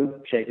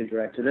 Joe Chaikin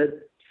directed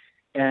it,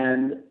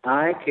 and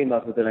I came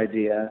up with an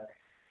idea.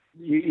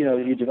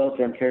 You develop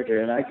your own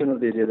character, and I came up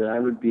with the idea that I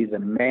would be the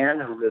man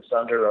who lives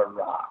under a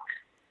rock.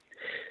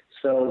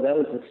 So that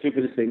was the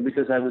stupidest thing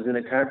because I was in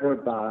a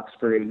cardboard box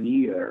for a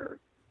year.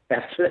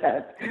 After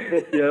that,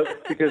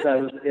 because I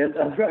was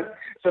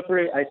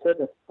I spent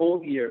a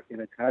full year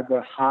in a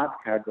hot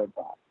cardboard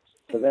box.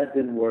 So that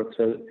didn't work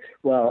so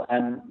well.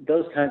 And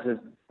those kinds of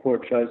poor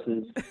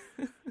choices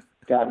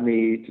got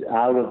me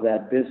out of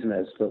that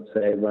business, let's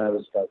say, when I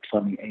was about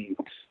 28.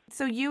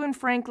 So you and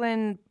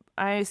Franklin,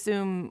 I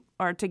assume,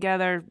 are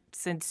together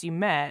since you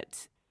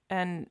met.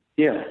 And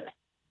yeah.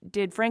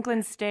 Did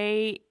Franklin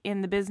stay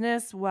in the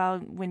business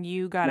when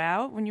you got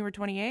out when you were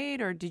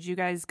 28, or did you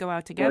guys go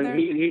out together? Well,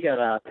 he got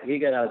out. He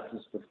got out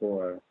just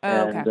before,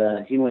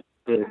 and he went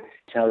to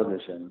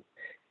television.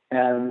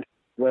 And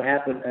what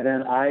happened? And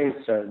then I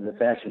started the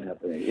fashion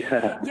company.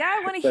 Yeah,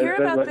 I want to hear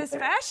about this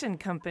fashion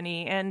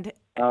company. And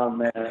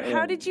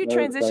how did you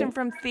transition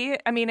from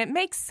theater? I mean, it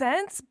makes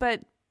sense,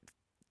 but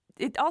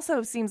it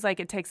also seems like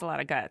it takes a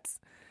lot of guts.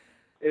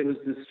 it was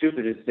the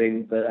stupidest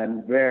thing, but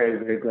I'm very,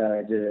 very glad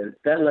I did it.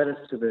 That led us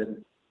to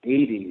the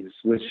 80s,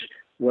 which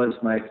was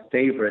my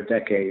favorite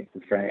decade,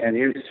 Frank. And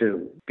here's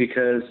too,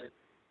 because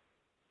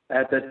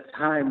at the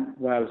time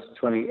when I was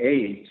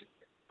 28,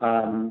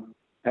 and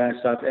I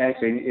stopped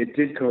acting, it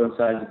did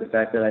coincide with the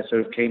fact that I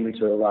sort of came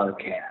into a lot of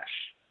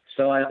cash.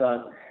 So I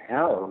thought,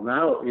 hell,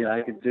 now,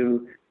 I could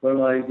do, what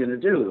am I going to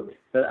do?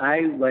 But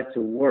I like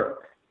to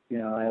work.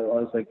 I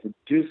always like to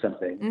do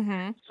something.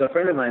 Mm-hmm. So a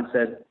friend of mine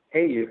said,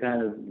 hey, you're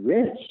kind of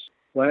rich.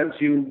 Why don't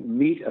you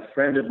meet a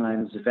friend of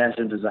mine who's a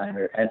fashion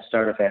designer and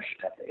start a fashion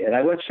company? And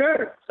I went,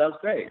 sure, sounds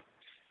great.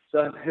 So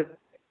I met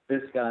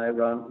this guy,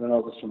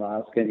 Ronald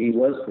Shamask, and he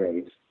was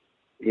great.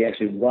 He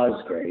actually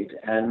was great.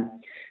 And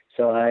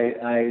so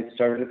I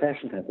started a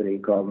fashion company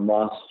called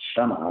Moss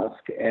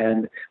Shamask,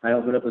 and I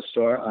opened up a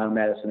store on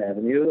Madison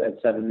Avenue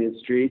at 70th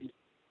Street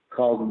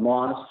called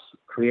Moss,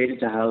 created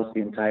to house the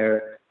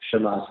entire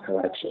Shamask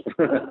collection.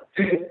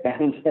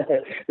 And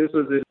this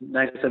was in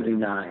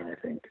 1979, I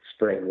think,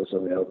 spring was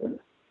when we opened.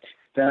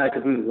 Then I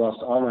completely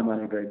lost all my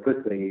money very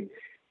quickly,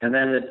 and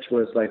then it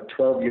was like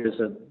 12 years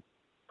of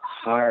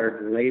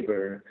hard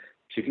labor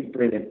to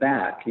bring it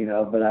back,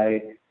 but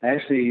I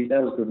actually,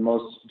 that was the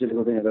most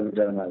difficult thing I've ever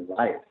done in my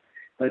life,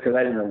 because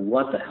I didn't know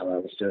what the hell I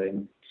was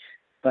doing.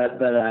 But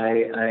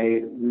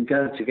we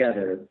got it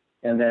together,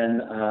 and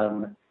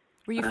then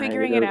were you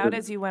figuring it out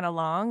as you went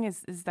along?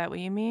 Is that what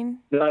you mean?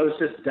 No, I was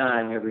just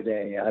dying every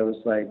day. I was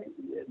like,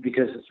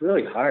 because it's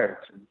really hard.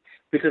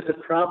 Because the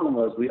problem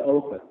was we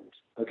opened,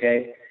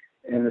 okay,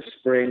 in the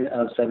spring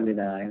of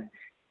 79,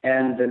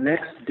 and the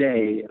next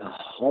day a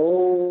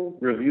whole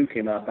review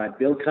came out by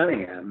Bill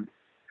Cunningham,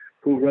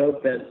 who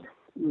wrote that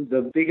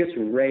the biggest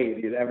rave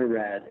you've ever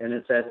read, and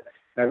it said,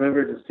 I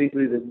remember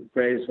distinctly the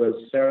phrase was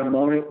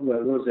ceremonial,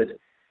 what was it?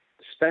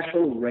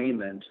 Special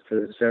raiment for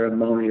the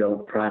ceremonial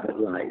private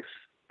life.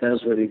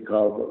 That's what he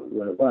called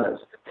what it was.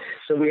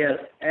 So we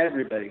had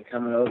everybody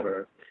coming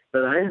over,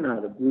 but I didn't know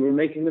how to. We were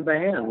making them by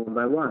hand, one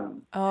by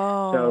one.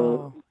 Oh,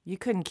 so you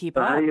couldn't keep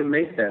up. How do you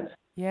make that?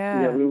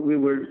 Yeah. Yeah, we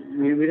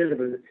did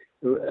it.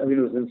 I mean,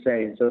 it was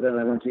insane. So then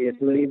I went to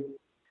Italy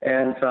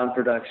and found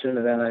production,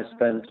 and then I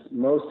spent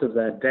most of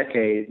that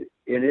decade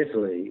in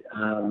Italy,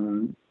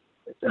 trying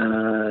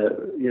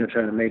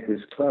to make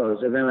these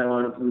clothes. And then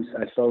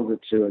I sold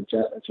it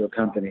to a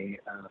company.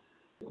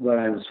 When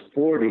I was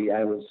 40,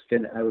 I was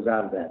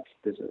out of that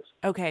business.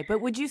 Okay,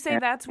 but would you say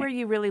that's where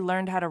you really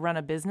learned how to run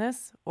a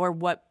business, or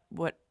what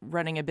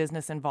running a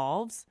business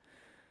involves?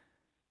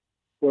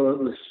 Well, it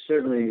was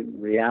certainly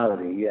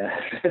reality. Yeah,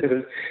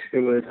 it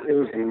was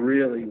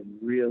really,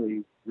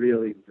 really,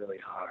 really, really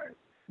hard.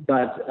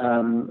 But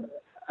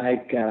I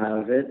got out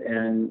of it,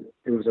 and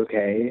it was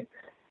okay.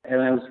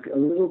 And I was a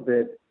little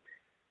bit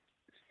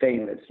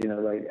famous,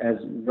 like as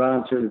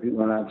Ron sort of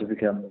went on to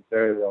become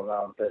very well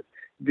known, but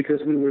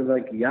because we were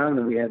like young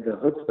and we had the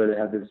chutzpah to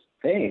have this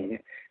thing,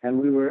 and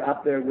we were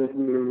up there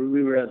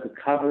we were at the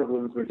cover of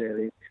Women's Wear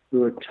Daily. We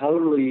were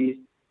totally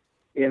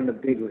in the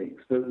big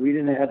leagues, but we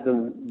didn't have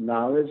the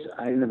knowledge.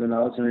 I didn't have the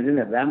knowledge, and I didn't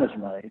have that much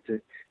money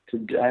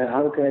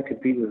how could I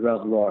compete with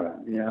Ralph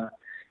Lauren,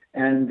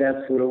 And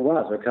that's what it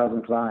was, or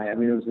Calvin Klein. I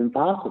mean, it was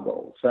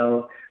impossible.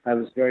 So I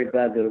was very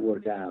glad that it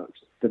worked out.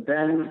 But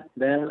then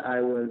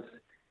I was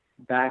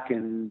back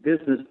in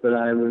business, but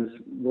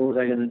what was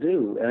I going to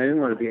do? And I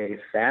didn't want to be a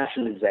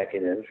fashion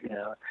executive,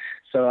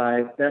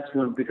 So that's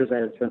when, because I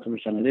had spent so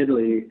much time in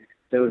Italy,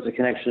 there was a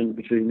connection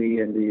between me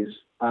and these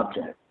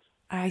objects.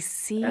 I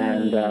see.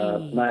 And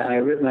my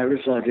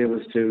original idea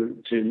was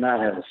to not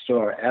have a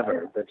store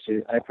ever, but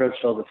I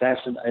approached all the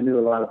fashion. I knew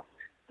a lot of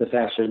the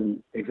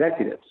fashion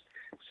executives.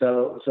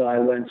 So I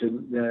went to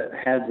the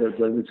heads of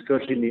the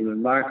Mitsukoshi, Neiman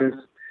Marcus,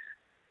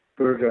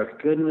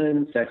 Bergdorf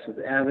Goodman, Saks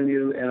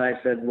Avenue, and I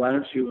said, why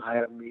don't you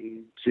hire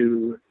me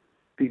to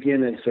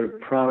begin a sort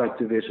of product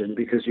division,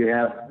 because you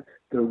have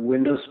the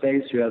window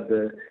space, you have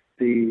the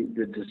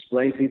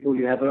display people,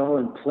 you have it all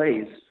in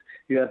place.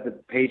 You have the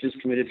pages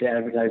committed to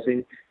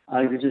advertising.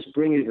 I could just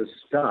bring you the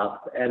stuff,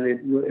 and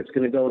it's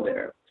going to go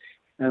there.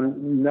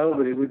 And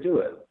nobody would do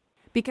it.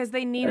 Because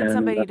they needed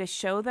somebody to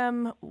show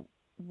them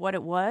what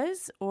it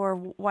was, or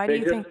why do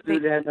you think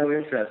they had no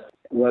interest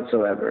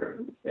whatsoever?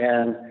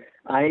 And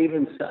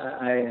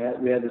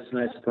we had this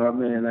nice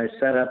apartment, and I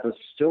set up a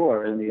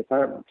store in the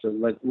apartment to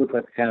look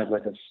like kind of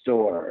like a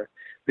store,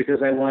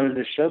 because I wanted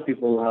to show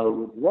people how it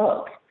would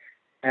look,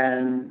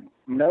 and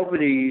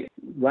nobody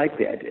liked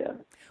the idea.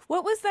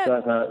 What was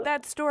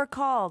that store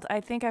called? I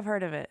think I've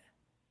heard of it.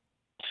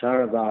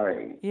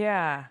 Charivari.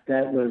 Yeah.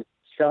 That was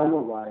Selma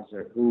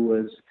Weiser, who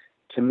was,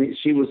 to me,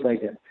 she was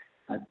like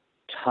a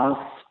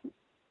tough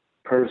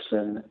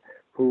person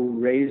who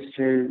raised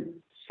her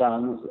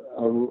sons,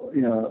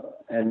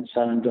 and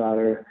son and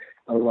daughter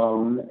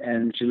alone,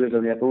 and she lived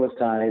on the Upper West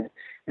Side,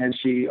 and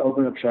she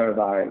opened up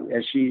Charivari,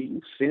 and she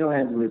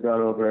single-handedly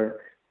brought over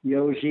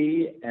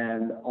Yohji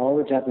and all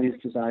the Japanese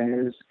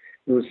designers.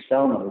 It was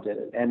Selma who did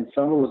it, and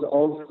Selma was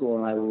old school,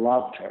 and I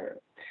loved her.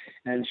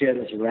 And she had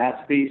this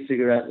raspy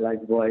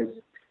cigarette-like voice,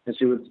 And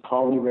she would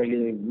call me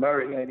regularly,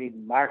 Murray, I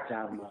need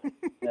markdown money.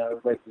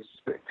 Like this.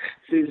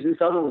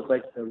 Selma was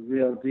like the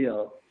real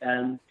deal.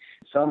 And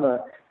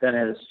Selma then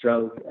had a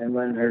stroke, and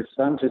when her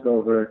son took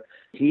over,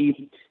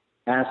 he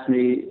asked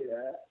me,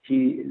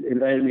 he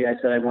invited me, I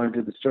said I want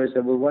to do the store. He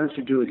said, well, why don't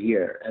you do it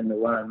here? And the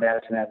one on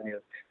Madison Avenue,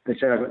 they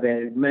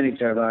had many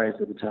Charavaris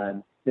at the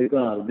time. They'd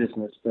gone out of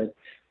business. But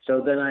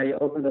so then I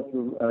opened up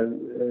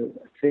a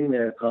thing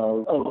there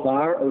called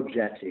Bar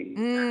Oggetti.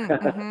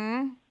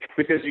 Mm-hmm.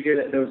 Because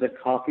there was a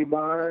coffee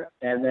bar,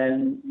 and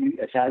then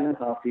Italian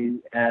coffee,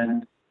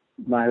 and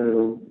my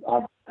little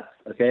object,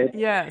 okay?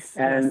 Yes.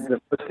 And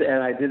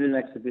I did an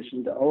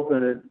exhibition to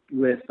open it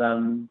with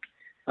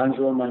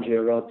Angelo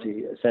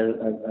Mangiarotti,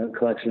 a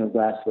collection of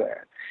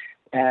glassware.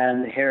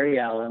 And Harry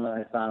Allen,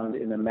 I found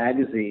in a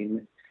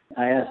magazine,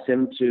 I asked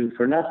him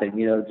for nothing,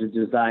 to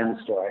design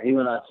the store. He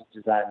went on to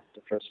design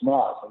the first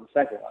Moss on the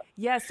second one.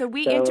 Yeah, so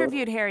we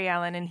interviewed Harry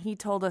Allen, and he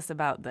told us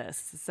about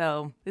this.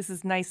 So this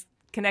is nice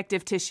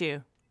connective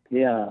tissue.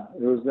 Yeah,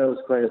 that was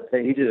quite a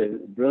thing. He did a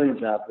brilliant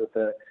job with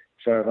the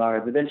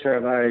Charivari. But then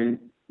Charivari,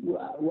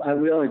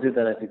 we only did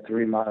that, I think,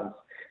 3 months.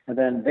 And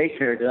then they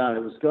carried it on.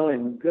 It was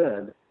going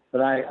good.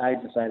 But I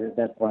decided at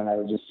that point I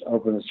would just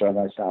open the store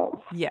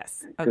myself.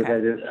 Yes, okay.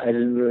 Because I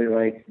didn't really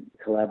like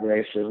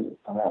collaboration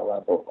on that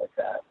level like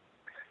that.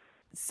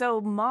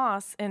 So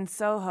Moss in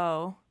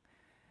Soho,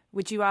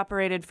 which you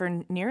operated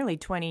for nearly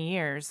 20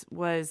 years,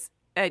 was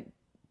a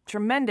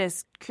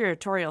tremendous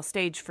curatorial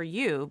stage for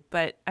you.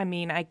 But, I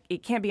mean,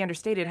 it can't be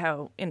understated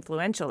how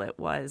influential it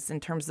was in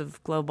terms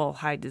of global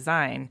high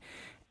design.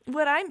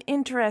 What I'm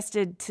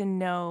interested to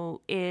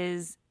know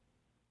is,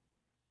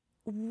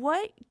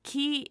 what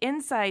key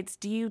insights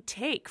do you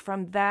take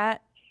from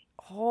that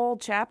whole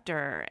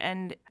chapter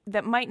and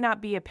that might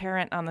not be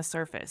apparent on the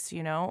surface,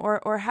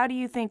 or how do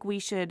you think we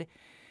should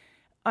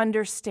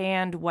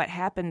understand what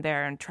happened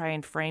there and try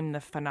and frame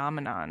the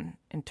phenomenon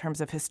in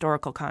terms of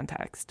historical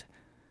context?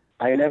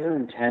 I never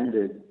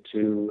intended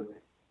to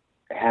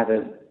have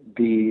it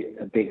be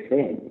a big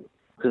thing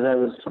because I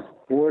was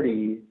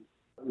 40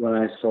 when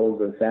I sold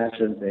the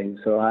fashion thing.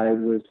 So I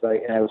was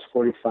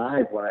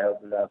 45 when I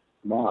opened up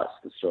Moss,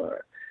 the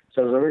store.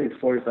 So I was already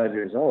 45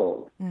 years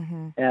old.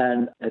 Mm-hmm.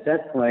 And at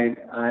that point,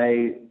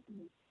 I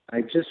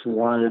just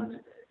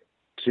wanted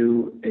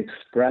to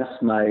express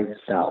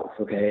myself,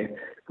 okay?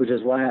 Which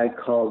is why I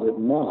called it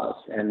Moss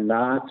and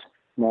not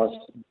Moss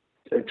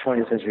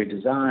 20th century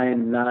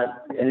design,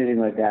 not anything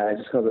like that. I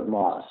just called it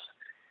Moss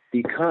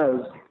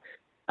because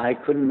I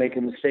couldn't make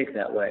a mistake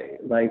that way.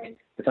 Like,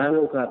 if I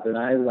woke up and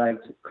I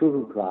liked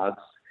cuckoo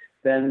clocks,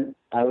 then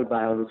I would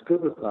buy all those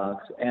cuckoo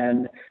clocks.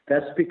 And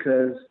that's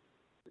because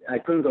I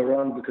couldn't go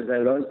wrong because I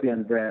would always be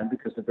on brand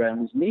because the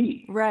brand was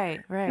me. Right.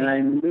 And I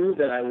knew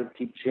that I would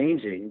keep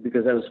changing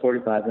because I was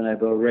 45 and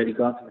I've already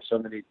gone through so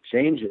many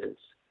changes.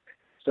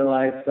 So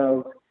I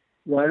felt,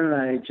 why don't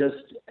I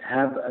just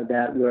have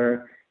that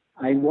where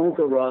I won't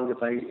go wrong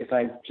if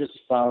I just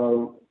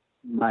follow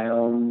my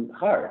own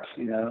heart,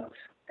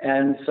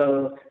 And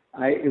so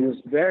it was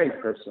very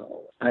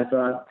personal. I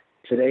thought,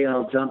 today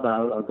I'll jump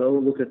out, I'll go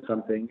look at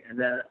something, and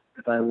then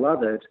if I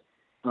love it,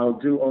 I'll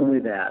do only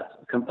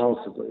that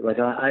compulsively. Like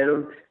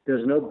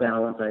there's no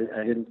balance.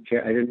 I didn't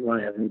care. I didn't want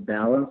to have any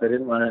balance.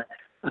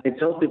 I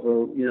told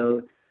people,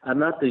 I'm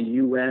not the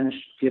UN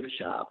gift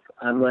shop.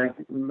 I'm like,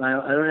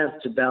 I don't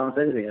have to balance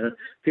anything.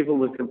 People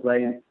would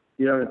complain,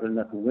 you don't have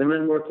enough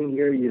women working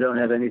here. You don't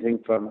have anything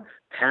from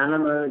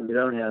Panama. You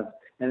don't have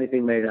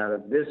anything made out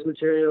of this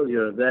material. You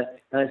know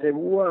that. And I say,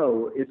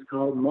 whoa, it's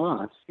called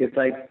Moss. It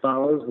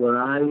follows what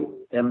I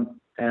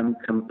am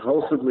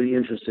compulsively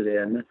interested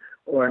in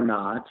or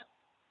not.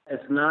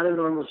 It's not a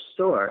normal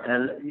store,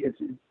 and it's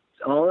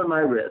all at my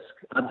risk.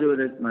 I'm doing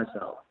it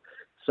myself.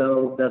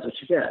 So that's what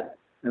you get.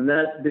 And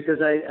that, because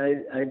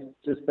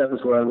that was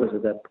where I was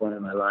at that point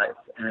in my life.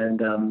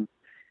 And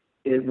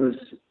it was,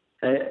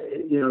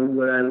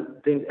 when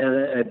I think,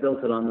 and I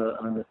built it on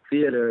the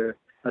theater,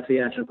 a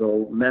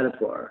theatrical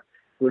metaphor,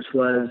 which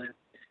was,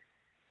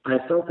 I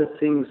felt that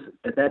things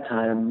at that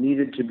time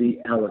needed to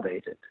be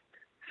elevated,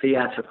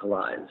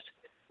 theatricalized,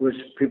 which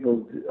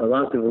a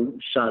lot of people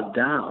shot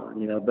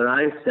down, but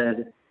they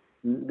said,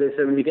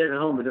 when you get it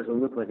home, it doesn't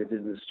look like it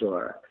did in the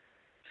store.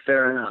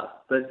 Fair enough.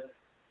 But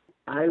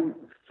I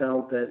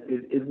felt that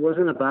it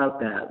wasn't about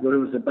that. What it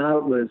was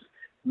about was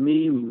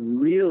me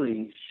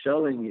really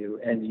showing you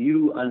and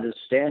you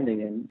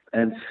understanding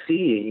and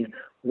seeing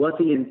what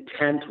the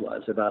intent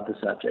was about the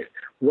subject,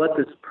 what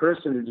this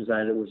person who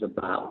designed it was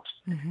about.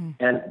 Mm-hmm.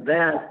 And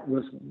that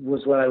was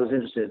what I was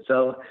interested in.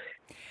 So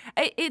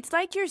it's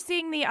like you're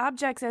seeing the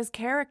objects as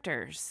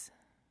characters.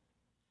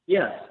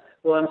 Yes.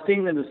 Well, I'm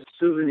seeing them as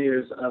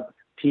souvenirs of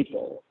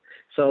people.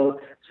 So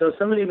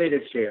somebody made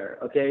a chair,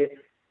 okay?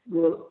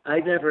 Well, I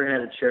never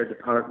had a chair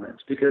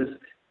department because,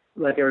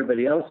 like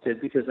everybody else did,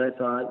 because I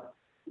thought,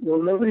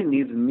 well, nobody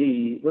needs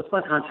me. What's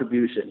my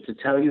contribution? To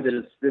tell you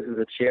that this is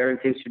a chair in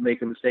case you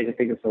make a mistake and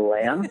think it's a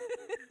lamp?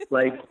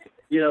 What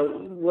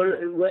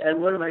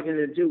am I going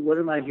to do? What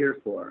am I here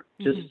for?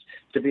 Just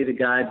to be the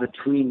guy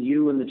between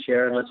you and the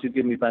chair unless you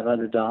give me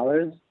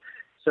 $500?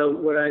 So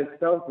what I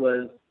felt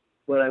was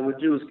what I would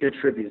do is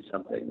contribute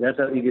something. That's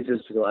how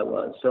egotistical I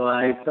was. So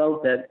I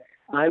felt that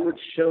I would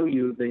show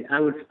you I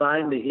would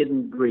find the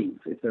hidden brief,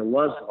 if there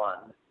was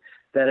one,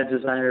 that a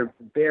designer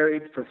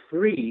buried for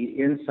free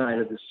inside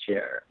of this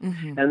chair.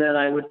 Mm-hmm. And then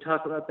I would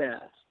talk about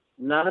that,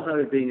 not about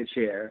it being a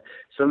chair.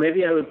 So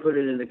maybe I would put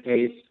it in a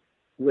case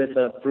with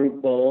a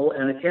fruit bowl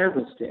and a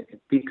candlestick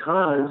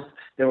because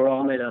they were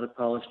all made out of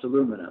polished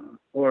aluminum,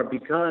 or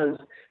because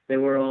they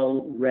were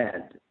all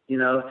red,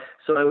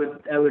 So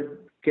I would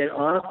get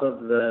off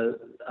of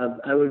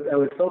I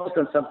would focus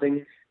on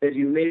something that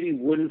you maybe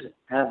wouldn't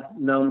have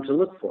known to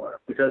look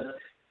for, because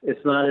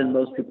it's not in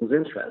most people's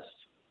interest,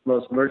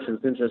 most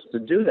merchants' interest to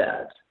do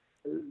that.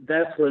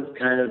 That's what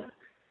kind of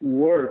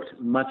worked,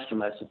 much to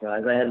my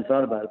surprise. I hadn't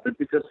thought about it, but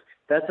because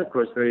that's, of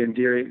course, very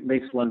endearing,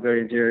 makes one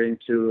very endearing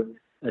to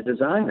a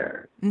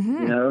designer,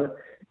 and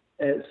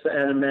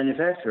a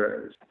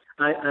manufacturer.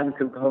 I'm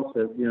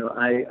compulsive.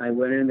 I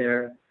went in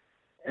there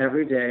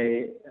every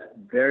day,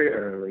 very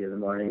early in the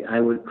morning.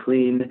 I would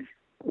clean.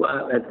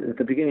 Well, at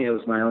the beginning, I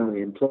was my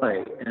only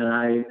employee, and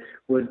I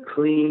would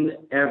clean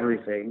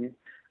everything.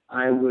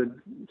 I would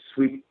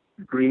sweep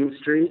Green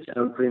Street.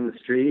 I would clean the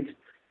street.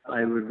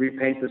 I would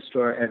repaint the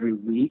store every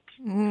week.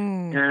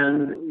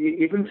 And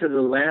even to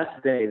the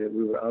last day that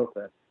we were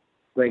open,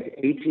 like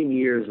 18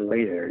 years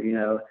later,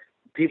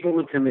 people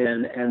would come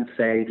in and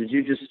say, "Did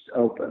you just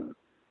open?"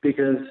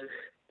 Because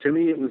to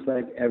me, it was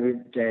like every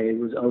day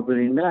was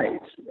opening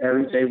night.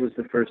 Every day was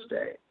the first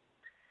day.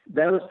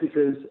 That was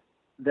because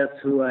that's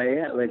who I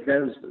am. Like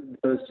that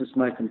was just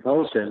my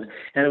compulsion.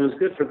 And it was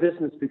good for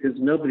business because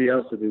nobody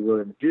else would be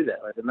willing to do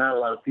that. Like not a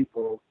lot of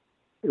people.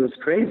 It was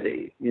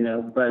crazy,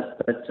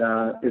 but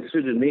it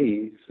suited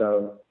me.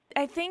 So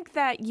I think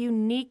that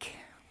unique,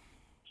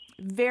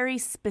 very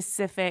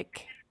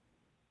specific,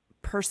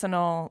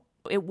 personal,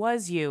 it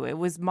was you, it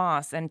was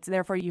Moss, and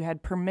therefore you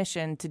had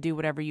permission to do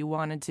whatever you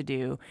wanted to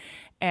do.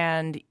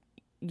 And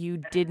you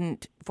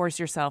didn't force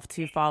yourself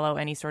to follow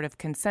any sort of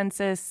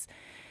consensus.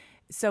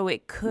 So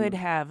it could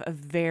have a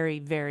very,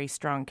 very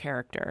strong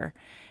character.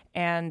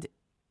 And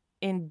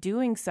in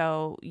doing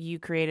so, you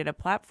created a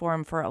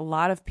platform for a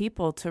lot of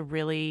people to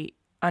really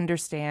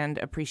understand,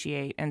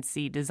 appreciate, and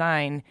see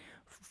design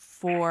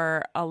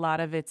for a lot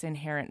of its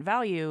inherent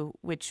value,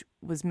 which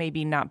was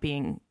maybe not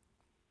being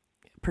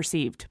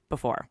perceived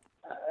before.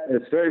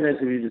 It's very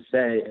nice of you to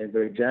say, and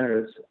very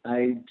generous.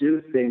 I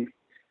do think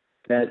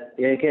that,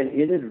 again,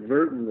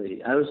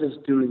 inadvertently, I was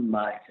just doing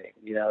my thing,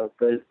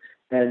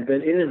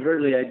 but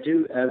inadvertently,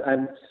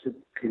 I'm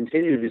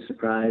continue to be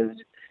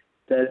surprised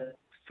that,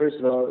 first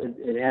of all,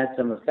 it had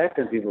some effect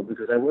on people,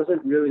 because I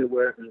wasn't really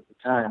aware of it at the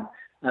time.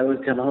 I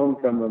would come home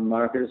from a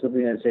market or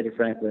something, and I'd say to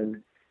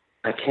Franklin,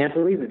 "I can't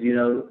believe it.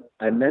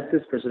 I met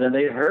this person, and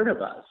they heard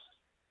of us."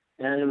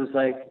 And it was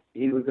like,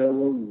 he would go,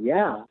 "Well,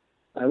 yeah."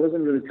 I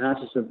wasn't really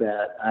conscious of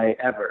that. I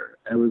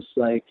was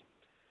like,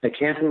 I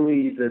can't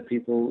believe that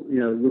people,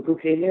 look who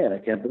came in. I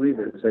can't believe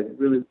it. It was like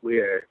really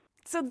weird.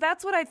 So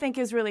that's what I think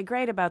is really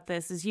great about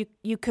this, is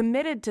you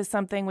committed to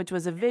something which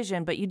was a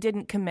vision, but you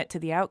didn't commit to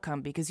the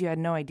outcome because you had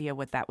no idea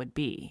what that would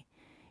be.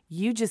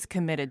 You just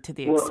committed to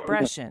the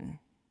expression.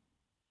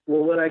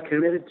 Well, what I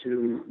committed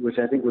to, which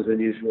I think was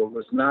unusual,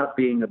 was not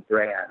being a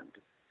brand.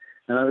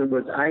 In other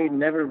words, I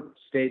never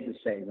stayed the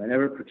same. I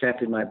never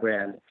protected my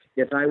brand.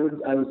 If I was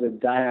a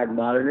diehard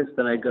modernist,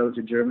 then I go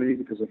to Germany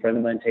because a friend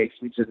of mine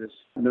takes me to this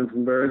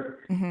Nuremberg,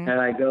 and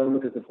I go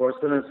look at the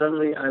porcelain, and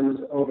suddenly I was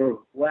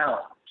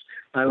overwhelmed.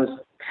 I was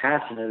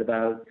passionate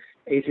about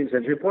 18th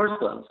century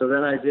porcelain. So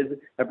then I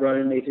brought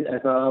in I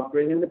thought I'll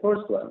bring in the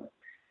porcelain.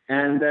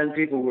 And then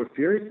people were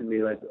furious at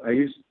me, like, "Are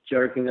you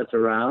jerking us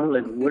around?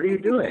 Like, what are you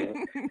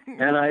doing?"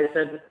 And I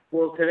said,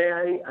 well,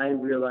 today I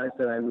realized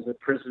that I was a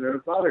prisoner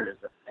of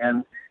modernism.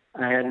 And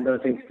I had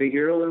nothing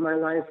figural in my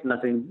life,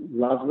 nothing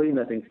lovely,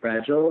 nothing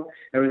fragile.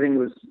 Everything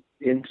was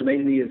to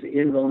make me as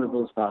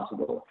invulnerable as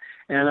possible.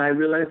 And I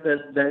realized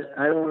that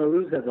I don't want to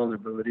lose that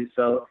vulnerability.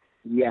 So,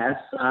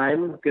 yes,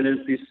 I'm going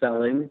to be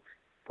selling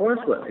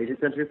porcelain,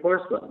 18th century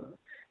porcelain,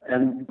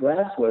 and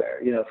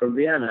glassware, from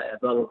Vienna, and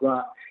blah, blah,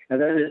 blah.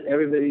 And then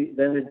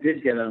it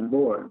did get on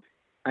board.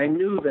 I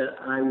knew that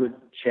I would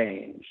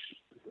change.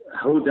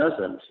 Who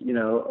doesn't,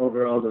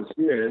 over all those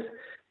years?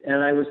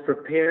 And I was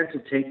prepared to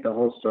take the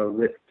whole store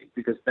with me,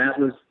 because that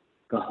was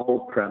the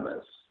whole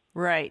premise.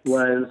 Right.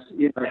 Was,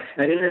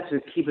 I didn't have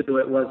to keep it the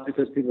way it was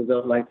because people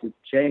don't like to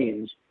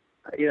change.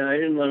 I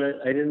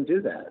didn't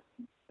do that.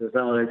 That's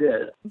not what I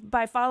did.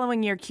 By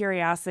following your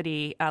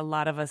curiosity, a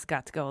lot of us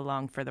got to go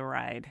along for the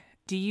ride.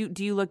 Do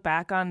you look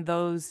back on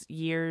those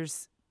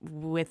years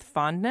with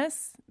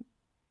fondness?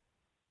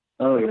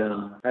 Oh,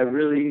 yeah. I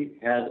really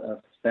had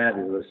a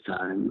fabulous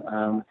time.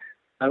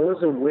 I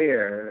was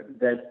aware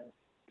that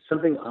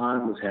something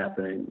odd was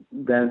happening,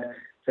 that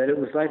it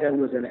was like I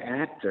was an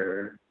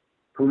actor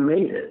who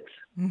made it.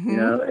 Mm-hmm.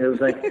 It was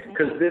like,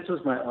 because this was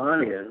my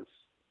audience,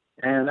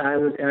 and I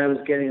was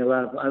getting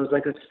I was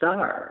like a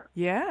star.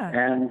 Yeah.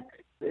 And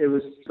it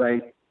was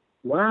like,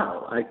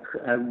 wow,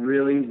 I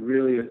really,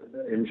 really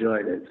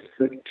enjoyed it.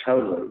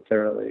 Totally,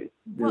 thoroughly.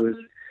 It was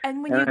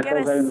And when you get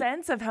a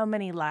sense of how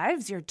many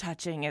lives you're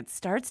touching, it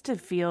starts to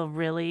feel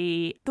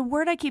really, the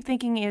word I keep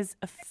thinking is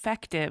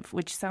effective,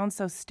 which sounds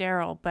so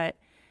sterile, but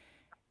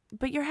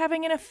you're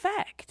having an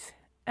effect.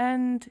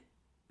 And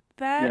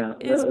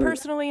that is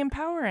personally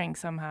empowering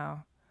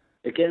somehow.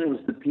 Again, it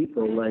was the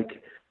people.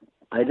 Like,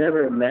 I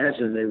never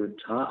imagined they would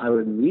talk. I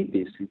would meet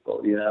these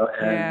people,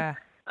 and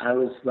I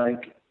was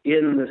like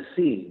in the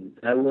scene.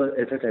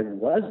 In fact, I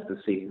was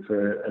the scene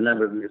for a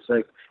number of years.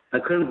 Like, I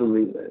couldn't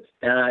believe it,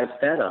 and I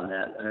fed on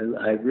that.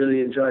 I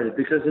really enjoyed it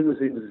because it was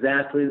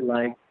exactly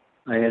like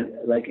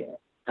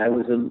I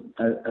was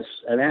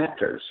an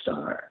actor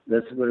star.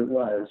 That's what it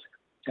was.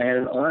 I had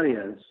an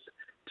audience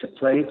to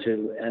play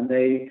to, and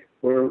they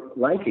were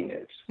liking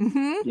it.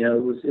 Mm-hmm.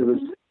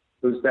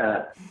 It was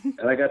that,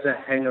 and I got to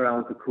hang around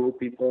with the cool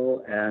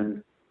people,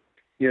 and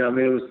it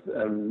was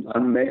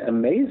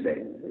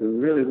amazing. It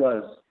really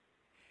was.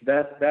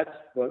 That's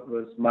what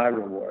was my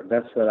reward.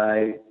 That's what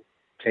I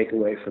take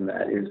away from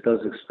that, is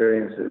those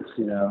experiences,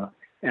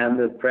 and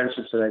the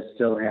friendships that I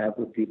still have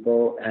with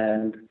people,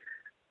 and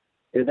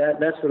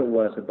that's what it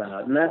was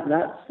about. Not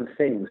the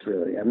things,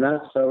 really. I'm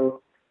not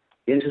so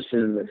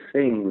interested in the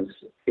things.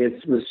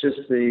 It was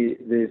just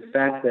the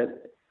fact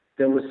that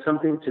there was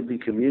something to be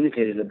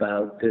communicated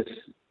about this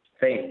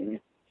thing,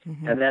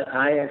 mm-hmm. and that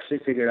I actually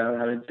figured out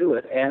how to do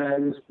it, and I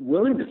was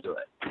willing to do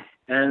it,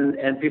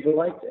 and people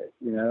liked it,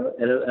 and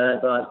I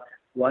thought,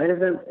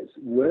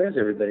 where is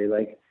everybody?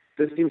 Like,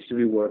 this seems to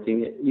be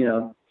working,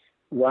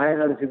 why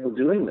are other people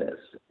doing this?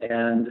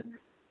 And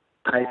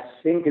I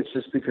think it's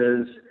just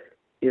because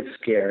it's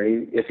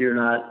scary if you're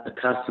not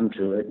accustomed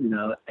to it,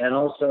 and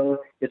also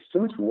it's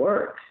too much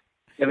work.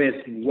 I mean,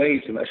 it's way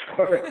too much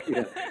work.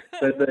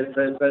 But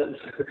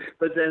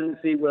then,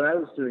 see, when I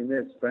was doing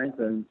this,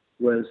 Franklin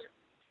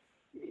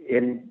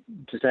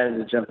decided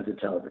to jump into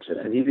television,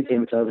 and he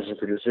became a television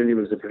producer, and he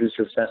was the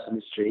producer of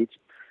Sesame Street.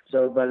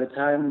 So by the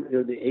time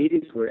the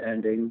 80s were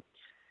ending,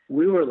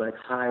 we were like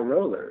high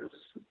rollers,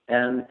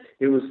 and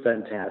it was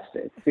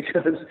fantastic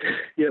because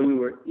we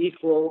were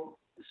equal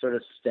sort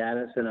of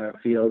status in our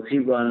field. He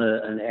won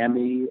an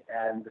Emmy,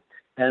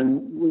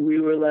 and we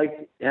were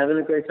like having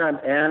a great time.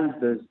 And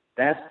the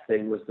best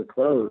thing was the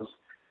clothes.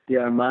 The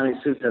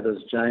Armani suits had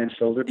those giant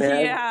shoulder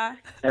pads, yeah,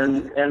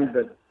 and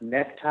the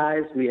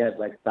neckties. We had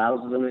like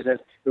thousands of them.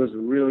 It was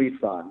really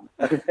fun.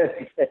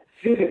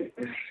 It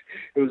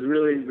was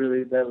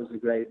really that was a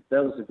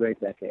great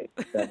decade.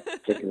 That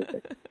particular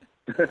decade.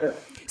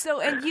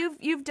 So, and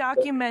you've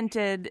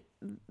documented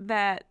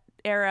that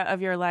era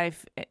of your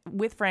life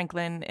with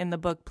Franklin in the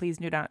book Please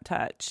Do Not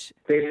Touch.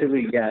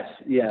 Basically, yes.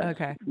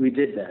 Okay. We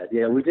did that.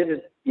 Yeah, we did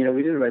it. We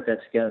didn't write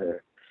that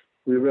together.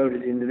 We wrote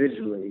it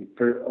individually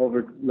for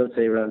over, let's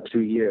say, around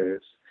 2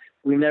 years.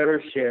 We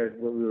never shared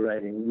what we were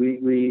writing.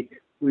 We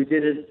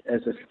did it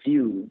as a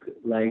fugue.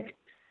 Like,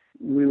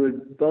 we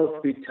would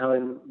both be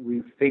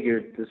we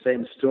figured the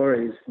same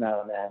stories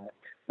now and then,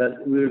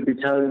 but we would be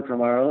telling them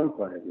from our own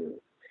point of view.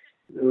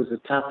 It was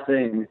a tough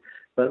thing,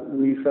 but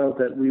we felt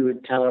that we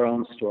would tell our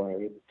own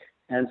story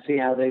and see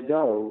how they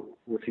go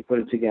if we put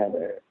it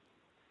together.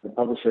 The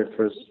publisher at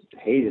first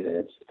hated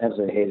it,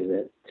 absolutely hated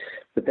it.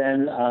 But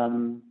then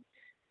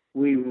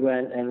we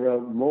went and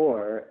wrote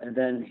more, and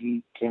then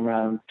he came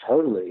around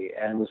totally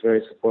and was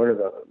very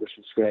supportive of it, which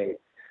was great.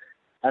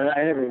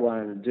 I never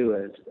wanted to do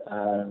it.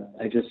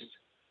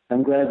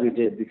 I'm glad we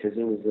did, because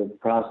it was a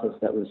process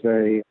that was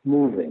very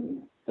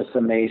moving, a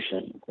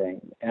summation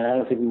thing. And I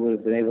don't think we would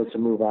have been able to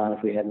move on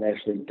if we hadn't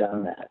actually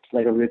done that. It's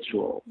like a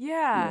ritual.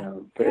 Yeah,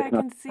 I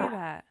can see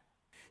that.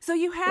 So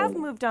you have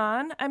moved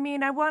on. I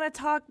mean, I want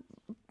to talk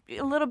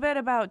a little bit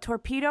about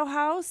Torpedo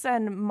House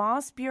and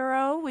Moss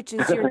Bureau, which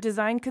is your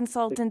design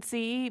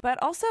consultancy,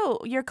 but also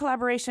your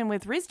collaboration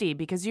with RISD,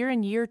 because you're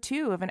in year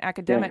 2 of an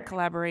academic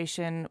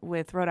collaboration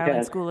with Rhode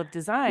Island School of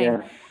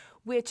Design,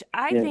 which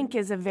I think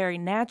is a very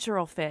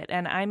natural fit.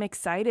 And I'm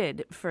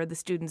excited for the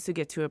students who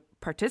get to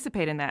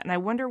participate in that. And I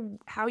wonder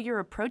how you're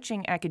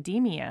approaching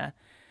academia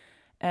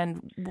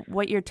and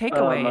what your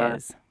takeaway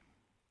is.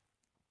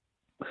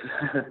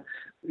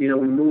 We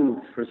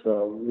moved, first of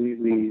all,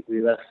 we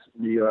left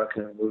New York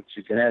and moved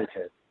to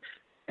Connecticut.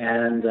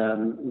 And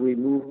we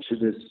moved to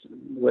this,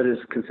 what is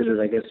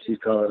considered, I guess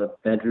you'd call it, a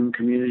bedroom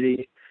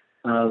community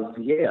of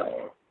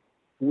Yale.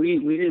 We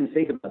didn't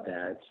think about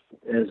that,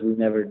 as we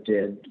never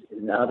did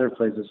in the other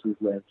places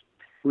we've lived.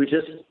 We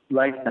just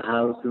liked the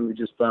house, and we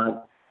just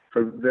thought,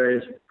 for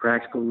various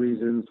practical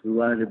reasons, we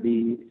wanted to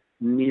be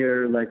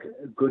near, like,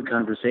 good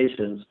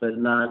conversations, but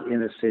not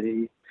in a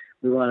city.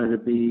 We wanted to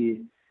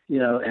be,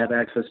 have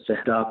access to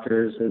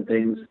doctors and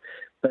things,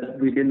 but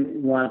we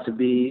didn't want to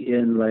be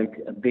in, like,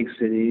 a big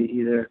city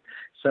either.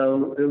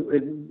 So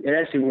it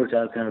actually worked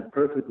out kind of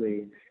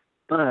perfectly.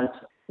 But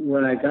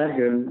when I got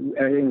here,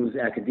 everything was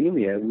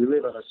academia. We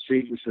lived on a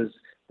street which was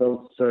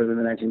built sort of in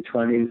the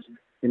 1920s,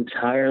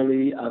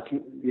 entirely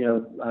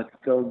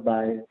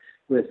occupied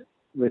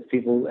with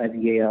people at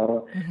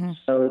Yale. Mm-hmm.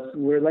 So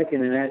we live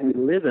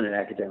in an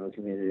academic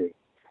community.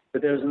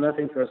 But there was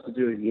nothing for us to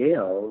do at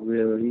Yale,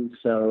 really.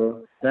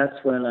 So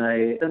that's when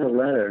I sent a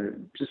letter,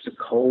 just a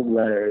cold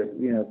letter,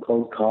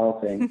 cold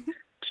call thing,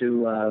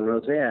 to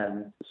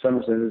Roseanne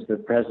Somerset, who's the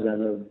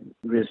president of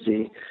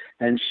RISD,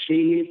 and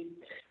she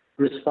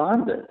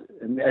responded.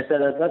 And I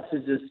said, I'd love to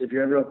just, if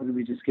you're ever open to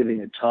me just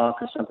giving a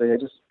talk or something,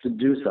 just to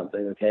do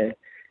something, okay?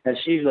 And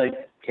she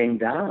came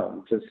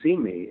down to see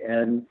me,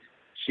 and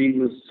she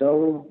was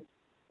so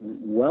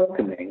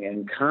welcoming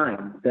and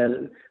kind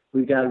that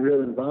we got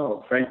real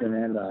involved, Franklin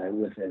and I,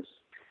 with this.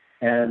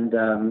 And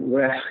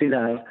we're actually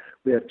now,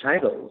 we have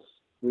titles.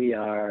 We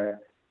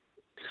are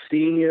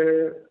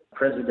senior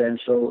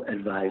presidential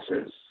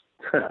advisors.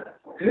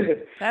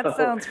 That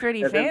sounds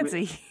pretty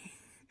fancy.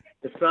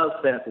 It sounds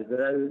fancy,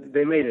 but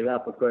they made it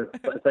up, of course.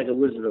 It's like a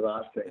Wizard of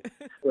Oz thing.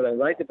 What I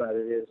like about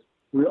it is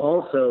we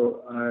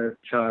also are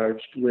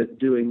charged with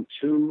doing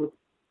two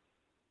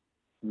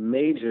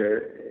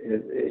major,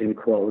 in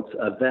quotes,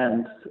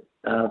 events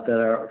that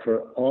are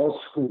for all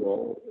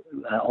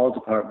all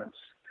departments,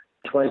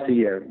 twice a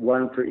year,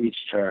 one for each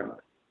term.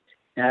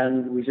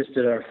 And we just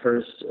did our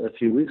first a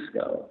few weeks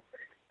ago,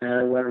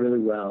 and it went really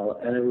well.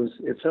 And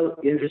it's so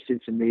interesting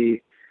to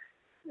me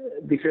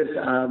because,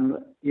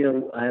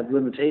 I have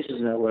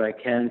limitations on what I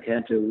can't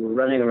do. We're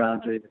running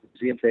around doing the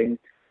museum thing.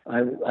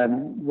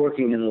 I'm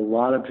working in a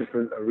lot of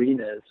different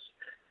arenas.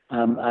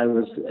 I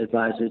was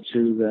advisor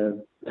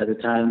to at the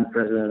time,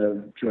 president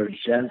of George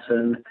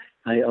Jensen.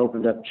 I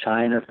opened up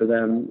China for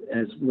them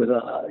as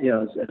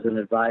an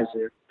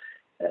advisor,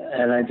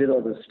 and I did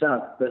all this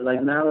stuff. But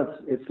now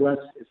it's not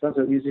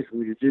so easy for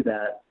me to do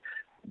that.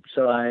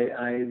 So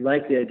I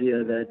like the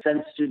idea that it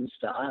sends students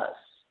to us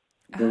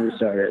when we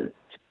started.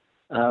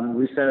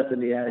 We set up in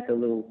the attic a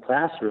little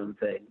classroom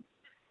thing,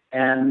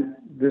 and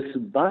this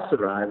bus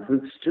arrived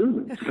with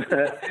students,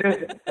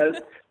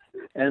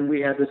 and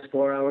we had this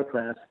 4-hour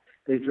class.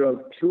 They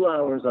drove 2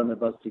 hours on the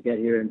bus to get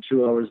here and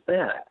 2 hours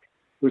back,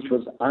 which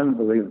was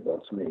unbelievable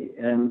to me.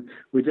 And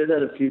we did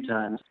that a few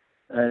times.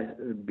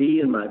 Bee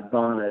in my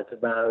bonnet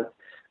about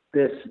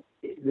this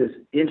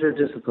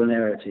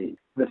interdisciplinarity.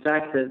 The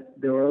fact that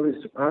there were all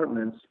these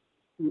departments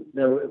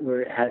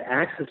that had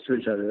access to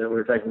each other, that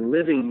were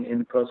living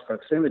in close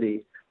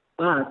proximity,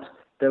 but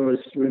there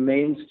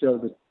remained still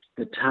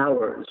the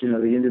towers,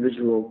 the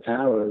individual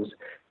towers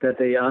that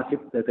they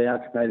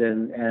occupied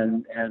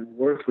and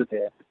worked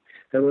within.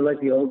 That were like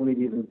the old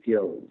medieval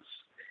guilds.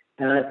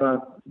 And I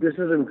thought, this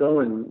isn't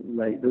going,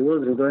 the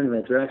world isn't going in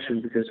that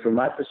direction, because from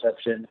my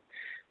perception,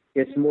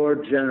 it's more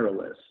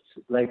generalist.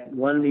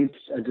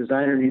 A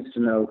designer needs to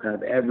know kind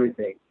of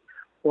everything,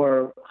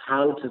 or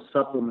how to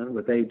supplement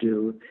what they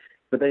do,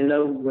 but they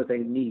know what they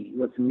need,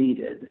 what's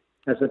needed,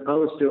 as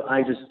opposed to,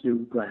 I just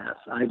do glass,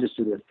 I just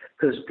do this.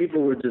 Because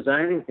people were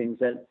designing things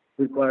that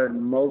required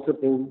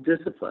multiple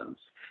disciplines.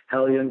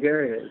 Hallie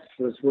Ungarius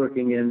was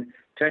working in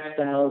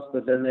textiles,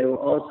 but then they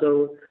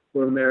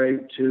were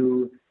married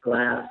to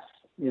glass,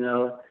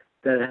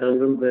 that had a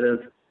little bit of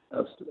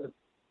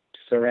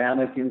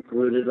ceramic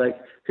included.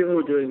 People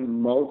were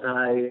doing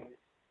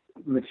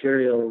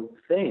multi-material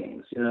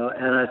things,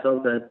 and I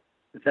felt that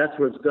if that's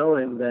where it's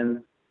going,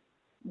 then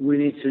we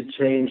need to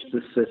change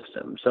the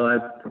system. So I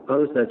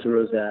proposed that to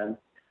Roseanne,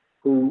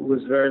 who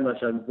was very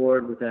much on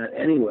board with that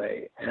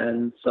anyway.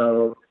 And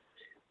so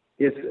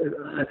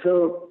I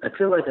feel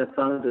like I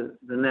found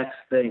the next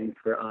thing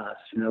for us,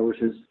 which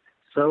is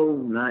so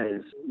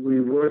nice. We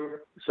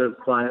work sort of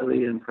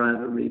quietly and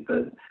privately,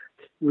 but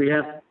we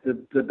have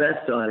the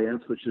best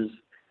audience, which is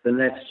the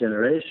next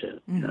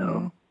generation,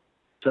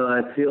 So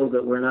I feel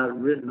that we're not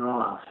written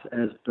off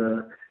as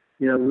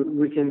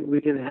we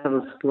can have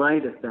a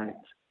slight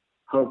effect,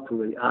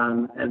 hopefully,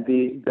 and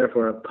be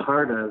therefore a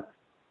part of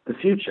the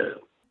future.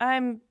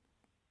 I'm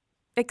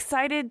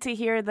excited to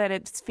hear that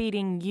it's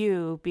feeding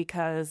you,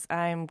 because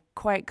I'm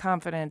quite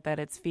confident that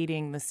it's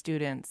feeding the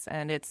students.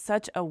 And it's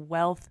such a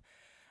wealth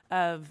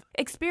of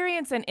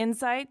experience and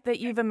insight that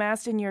you've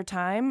amassed in your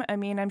time. I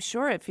mean, I'm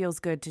sure it feels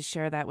good to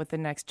share that with the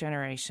next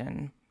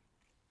generation.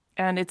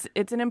 And it's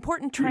an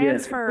important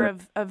transfer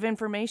of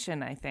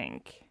information, I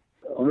think.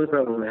 The only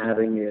problem I'm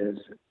having is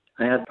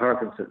I have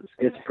Parkinson's.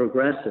 It's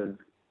progressive.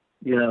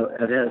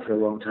 I've had it for a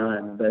long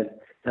time, but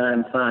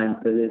I'm fine.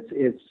 But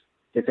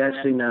it's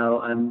actually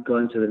now I'm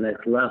going to the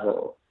next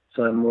level,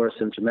 so I'm more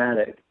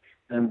symptomatic.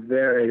 I'm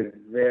very,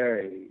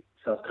 very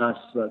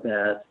self-conscious about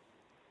that,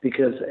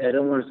 because I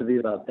don't want it to be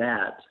about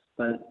that.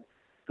 But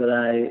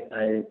I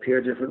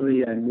appear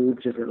differently, I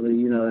move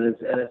differently, and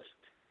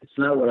it's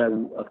not what I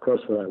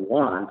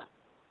want,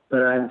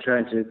 but I'm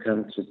trying to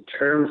come to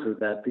terms with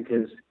that,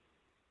 because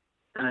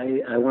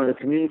I want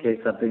to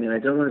communicate something, and I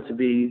don't want it to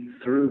be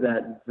through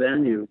that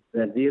venue,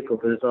 that vehicle,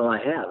 but it's all I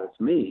have. It's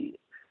me.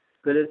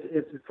 But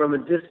it's from a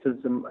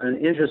distance an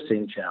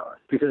interesting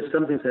challenge, because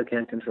some things I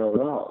can't control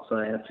at all, so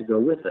I have to go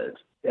with it,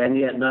 and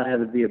yet not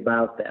have it be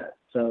about that.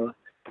 So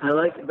I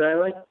like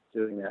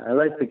doing that. I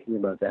like thinking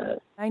about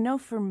that. I know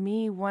for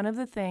me, one of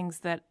the things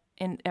that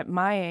at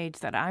my age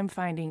that I'm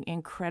finding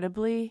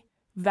incredibly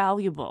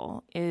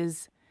valuable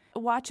is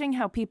Watching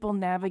how people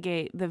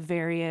navigate the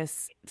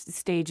various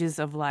stages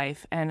of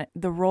life and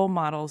the role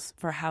models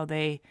for how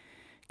they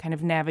kind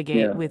of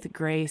navigate with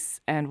grace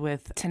and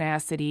with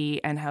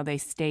tenacity, and how they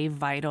stay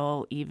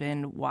vital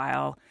even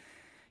while,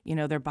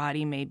 their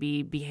body may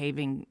be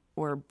behaving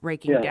or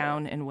breaking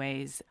down in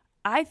ways.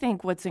 I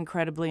think what's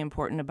incredibly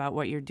important about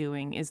what you're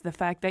doing is the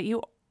fact that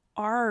you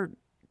are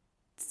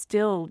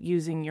still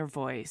using your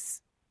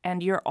voice,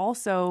 and you're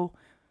also,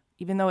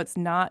 even though it's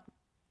not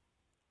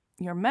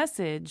your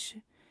message,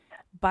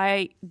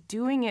 by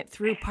doing it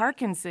through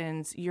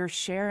Parkinson's, you're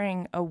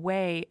sharing a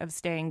way of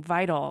staying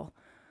vital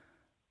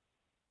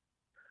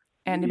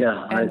and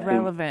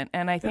relevant.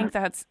 And I think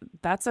that's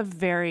a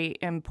very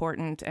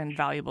important and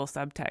valuable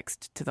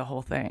subtext to the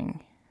whole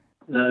thing.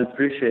 I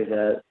appreciate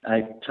that.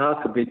 I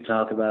talk a big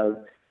talk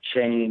about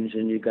change,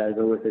 and you got to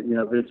go with it,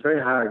 but it's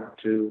very hard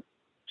to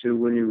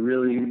when you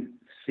really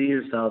see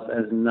yourself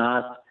as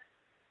not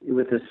in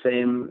the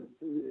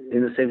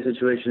same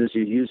situation as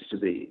you used to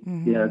be.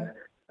 Mm-hmm.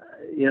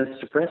 It's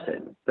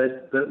depressing.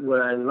 But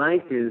what I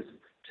like is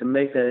to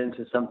make that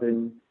into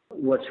something.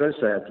 What choice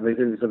do I have to make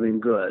it into something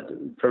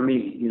good for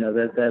me?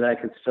 That I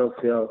could still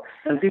feel.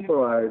 And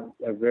people are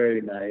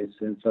very nice,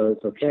 and so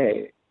it's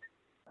okay.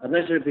 I'm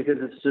not sure, because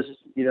it's just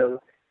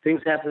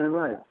things happen in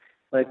life.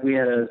 Like, we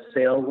had a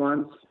sale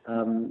once.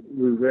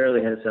 We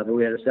rarely had a sale, but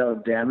we had a sale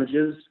of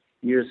damages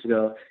years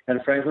ago.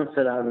 And Franklin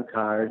set out a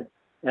card,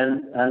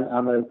 and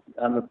on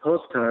the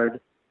postcard,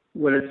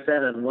 what it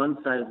said on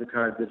one side of the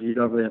card, that you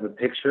normally have a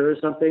picture or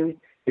something,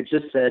 it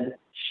just said,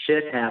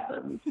 "Shit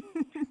happens."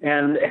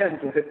 and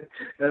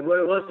what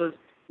it was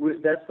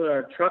that's what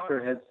our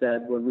trucker had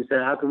said when we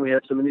said, "How can we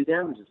have so many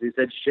damages?" He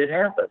said, "Shit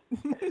happens."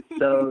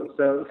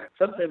 so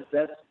sometimes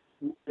that's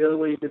the only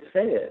way you could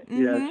say it.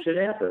 Shit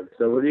happens.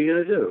 So what are you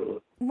going to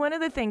do? One of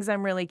the things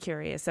I'm really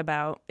curious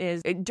about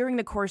is, during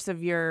the course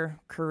of your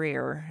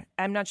career,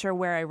 I'm not sure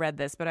where I read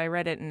this, but I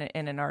read it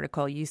in an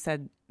article. You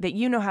said that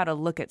you know how to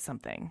look at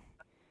something.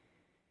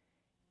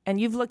 And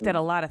you've looked at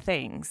a lot of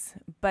things,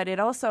 but it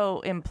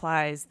also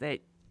implies that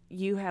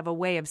you have a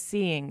way of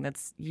seeing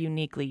that's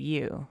uniquely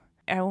you.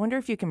 I wonder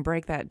if you can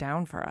break that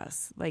down for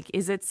us. Like,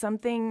 is it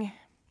something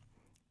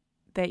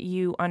that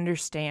you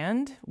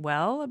understand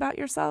well about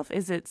yourself?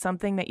 Is it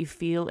something that you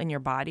feel in your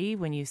body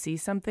when you see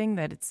something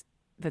that's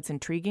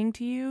intriguing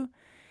to you?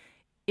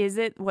 Is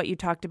it what you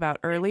talked about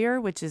earlier,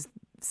 which is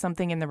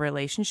something in the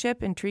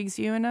relationship intrigues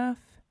you enough?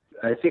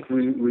 I think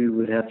we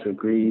would have to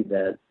agree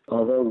that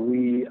although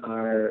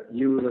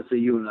let's say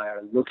you and I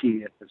are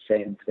looking at the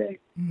same thing,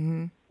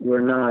 mm-hmm.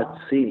 we're not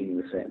seeing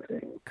the same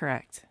thing.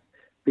 Correct.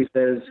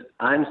 Because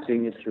I'm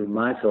seeing it through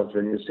my filter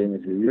and you're seeing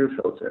it through your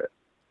filter.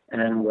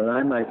 And what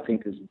I might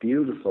think is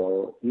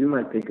beautiful, you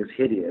might think is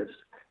hideous.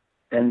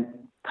 And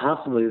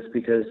possibly it's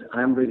because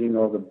I'm bringing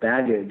all the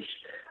baggage.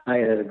 I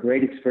had a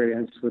great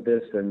experience with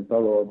this and blah,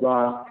 blah,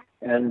 blah.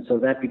 And so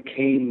that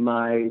became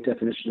my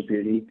definition of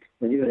beauty.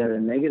 And you had a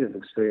negative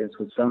experience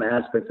with some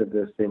aspects of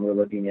this thing we're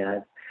looking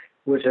at,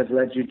 which has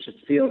led you to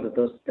feel that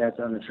that's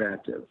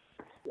unattractive.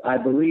 I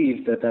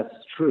believe that that's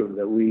true,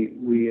 that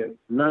we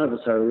none of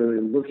us are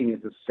really looking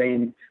at the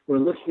same, we're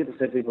looking at the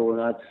same thing, but we're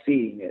not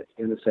seeing it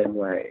in the same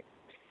way.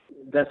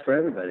 That's for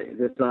everybody.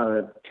 That's not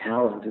a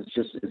talent.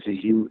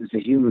 It's a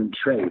human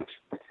trait.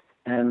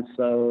 And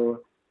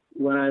so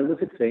when I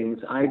look at things,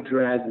 I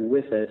drag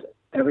with it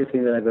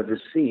everything that I've ever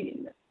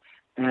seen.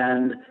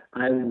 And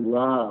I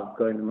love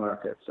going to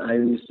markets. I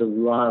used to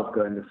love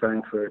going to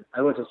Frankfurt.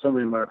 I went to so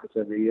many markets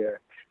every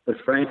year, but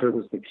Frankfurt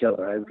was the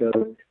killer. I'd go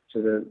to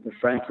the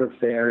Frankfurt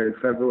Fair in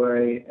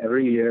February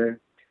every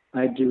year.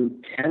 I do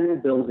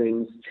 10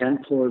 buildings,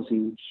 10 floors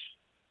each.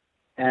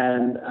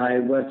 And I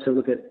went to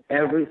look at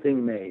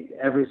everything made,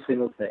 every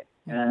single thing.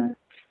 And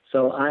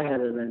so I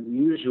had an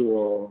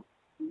unusual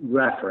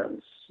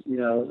reference,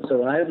 So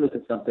when I would look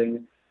at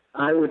something,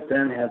 I would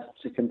then have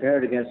to compare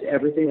it against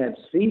everything I've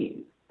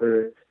seen,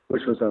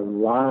 which was a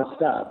lot of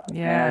stuff.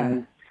 Yeah.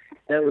 And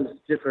that was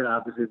different,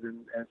 obviously,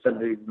 than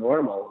somebody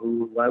normal.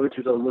 Why would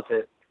you go look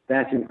at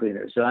vacuum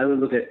cleaners? So I would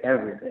look at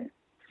everything,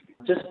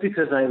 just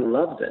because I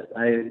loved it.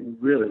 I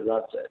really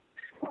loved it,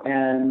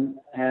 and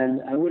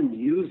I wouldn't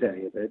use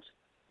any of it.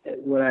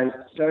 What I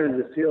started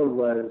to feel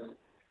was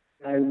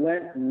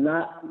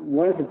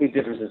one of the big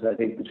differences, I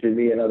think, between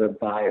me and other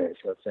buyers,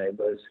 let's say,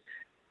 was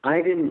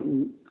I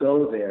didn't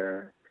go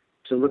there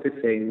to look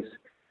at things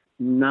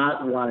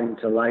not wanting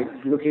to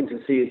looking to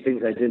see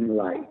things I didn't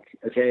like.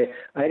 Okay,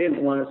 I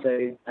didn't want to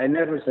say. I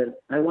never said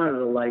I wanted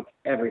to like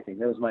everything.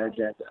 That was my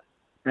agenda.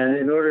 And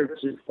in order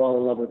to fall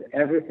in love with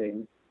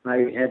everything,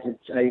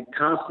 I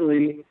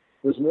constantly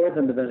was more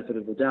than the benefit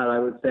of the doubt. I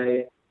would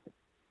say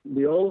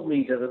the old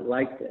me doesn't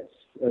like this,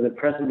 or the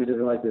present me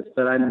doesn't like this,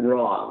 but I'm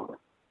wrong.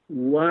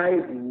 Why?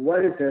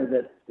 What is there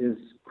that is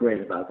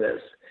great about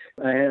this?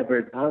 I had a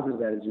very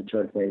positive attitude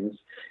toward things,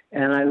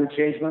 and I would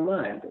change my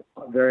mind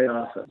very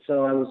often.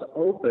 So I was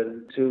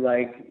open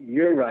to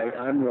you're right,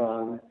 I'm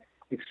wrong.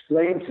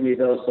 Explain to me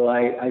though, so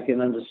I can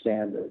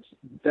understand it.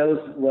 That was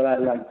what I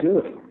like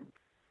doing.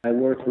 I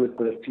worked with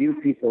a few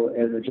people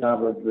in the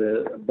job of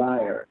the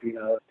buyer,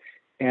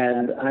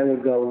 And I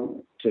would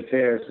go to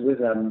fairs with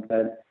them,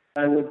 but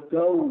I would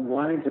go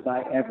wanting to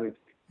buy everything.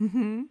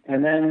 Mm-hmm.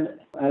 And then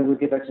I would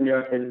get back to New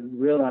York and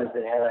realize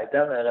that had I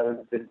done that, I would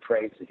have been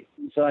crazy.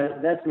 So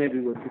that's maybe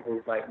what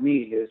people like me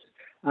is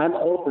I'm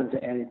open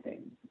to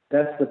anything.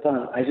 That's the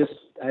fun.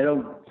 I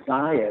don't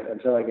buy it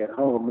until I get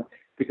home,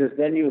 because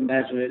then you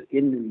imagine it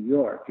in New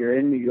York. You're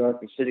in New York,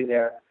 you're sitting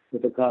there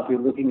with a coffee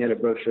looking at a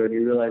brochure, and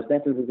you realize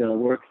that isn't going to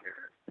work here.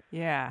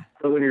 Yeah.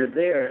 But when you're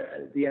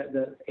there,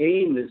 the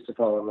aim is to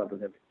fall in love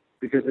with it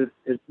because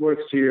it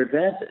works to your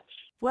advantage.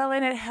 Well,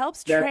 and it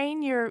helps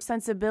train your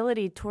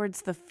sensibility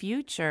towards the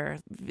future.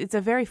 It's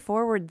a very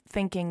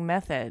forward-thinking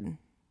method.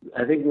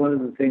 I think one of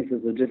the things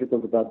that's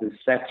difficult about this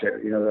sector,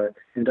 the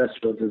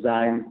industrial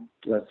design,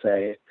 let's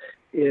say,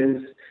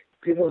 is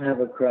people have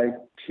a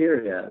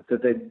criteria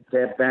that they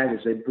have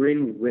baggage they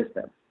bring with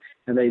them,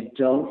 and they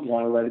don't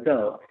want to let it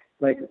go.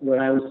 Like when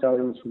I was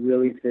selling this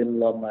really thin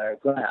Lubmeyer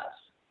glass,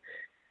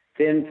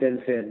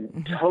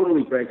 thin,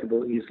 totally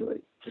breakable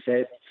easily,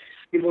 okay?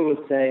 People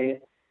would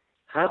say,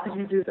 how could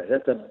you do that?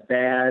 That's a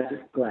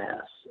bad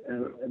glass.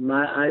 And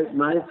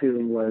my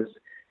feeling was,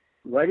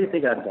 why do you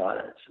think I bought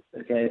it?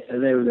 Okay,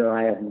 and they would go,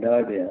 I have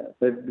no idea.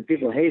 But the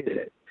people hated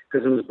it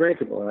because it was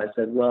breakable. And I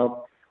said,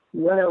 well,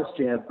 what else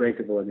do you have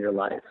breakable in your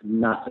life?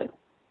 Nothing.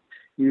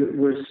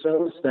 We're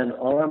so spend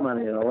all our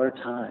money and all our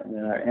time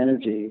and our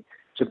energy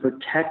to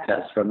protect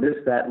us from this,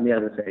 that, and the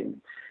other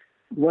thing.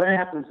 What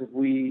happens if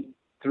we,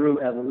 through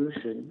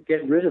evolution,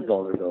 get rid of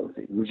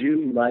vulnerability? Would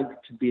you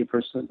like to be a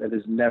person that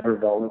is never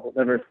vulnerable,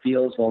 never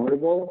feels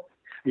vulnerable?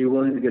 Are you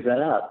willing to give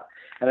that up?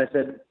 And I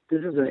said,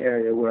 this is an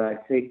area where I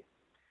think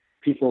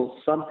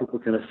some people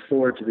can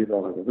afford to be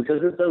vulnerable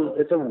because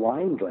it's a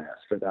wine glass,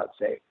 for God's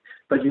sake.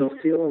 But you'll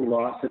feel a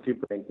loss if you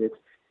break it.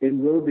 It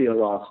will be a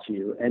loss to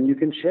you, and you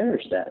can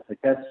cherish that. Like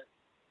that's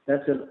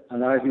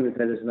an argument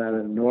that is not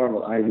a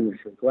normal argument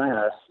for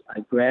glass, I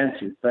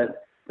grant you.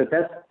 But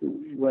that's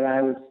what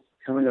I was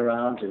coming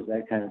around to,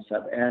 that kind of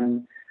stuff.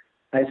 And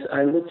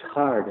I looked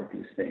hard at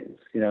these things.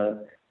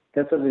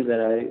 That's something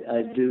that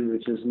I do,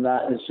 which is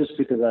not, it's just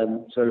because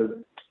I'm sort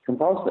of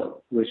compulsive,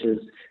 which is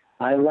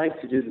I like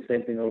to do the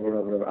same thing over and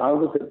over and over. I'll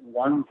look at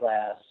one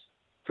glass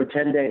for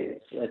 10 days.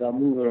 Like I'll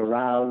move it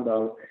around,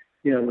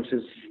 which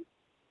is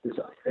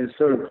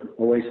sort of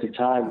a waste of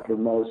time for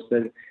most,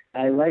 but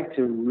I like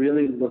to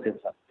really look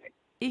at something.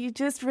 You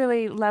just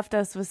really left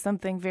us with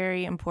something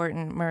very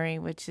important, Murray,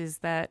 which is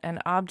that an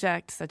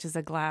object such as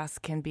a glass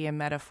can be a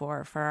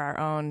metaphor for our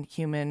own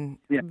human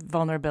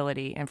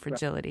vulnerability and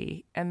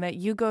fragility, and that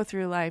you go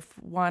through life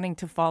wanting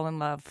to fall in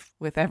love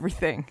with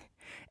everything.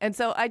 And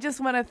so I just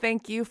want to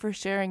thank you for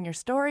sharing your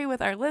story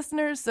with our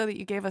listeners so that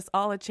you gave us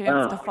all a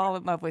chance to fall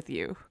in love with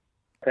you.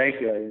 Thank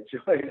you. I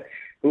enjoyed it.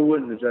 Who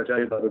wouldn't enjoy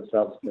talking about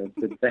themselves? But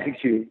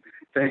thank you.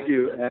 Thank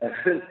you.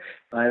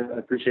 I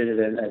appreciate it,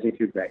 and I think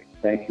you're great.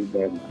 Thank you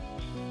very much.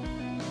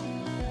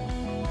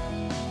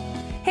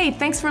 Hey,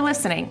 thanks for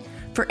listening.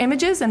 For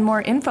images and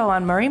more info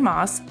on Murray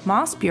Moss,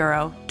 Moss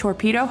Bureau,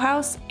 Torpedo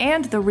House,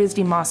 and the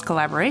RISD Moss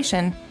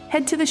collaboration,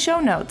 head to the show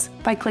notes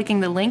by clicking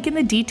the link in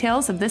the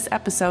details of this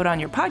episode on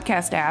your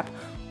podcast app,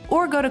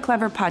 or go to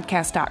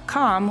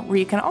cleverpodcast.com, where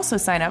you can also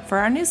sign up for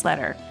our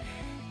newsletter.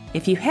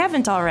 If you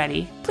haven't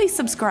already, please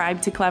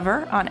subscribe to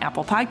Clever on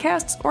Apple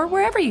Podcasts or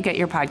wherever you get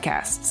your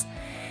podcasts.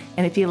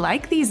 And if you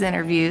like these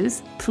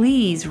interviews,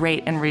 please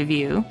rate and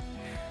review.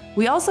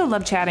 We also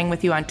love chatting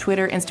with you on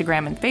Twitter,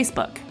 Instagram, and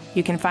Facebook.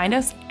 You can find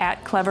us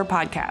at Clever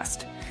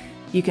Podcast.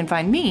 You can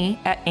find me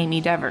at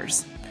Amy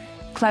Devers.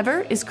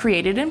 Clever is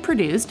created and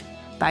produced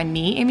by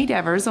me, Amy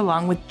Devers,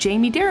 along with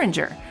Jamie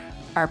Derringer.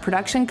 Our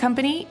production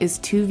company is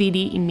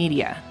 2VD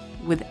Media,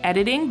 with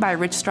editing by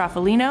Rich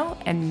Straffolino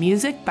and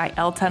music by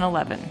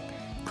L1011.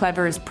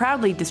 Clever is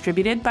proudly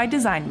distributed by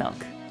Design Milk.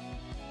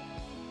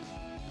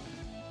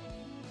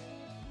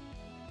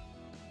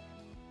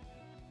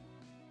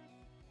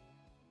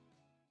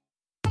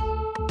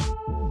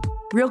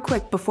 Real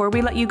quick, before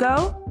we let you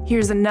go,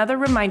 here's another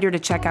reminder to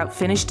check out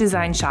Finnish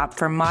Design Shop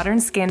for modern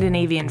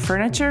Scandinavian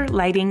furniture,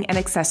 lighting, and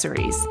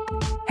accessories.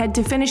 Head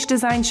to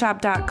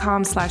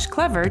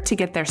finnishdesignshop.com/clever to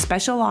get their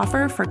special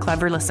offer for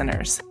Clever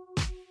listeners.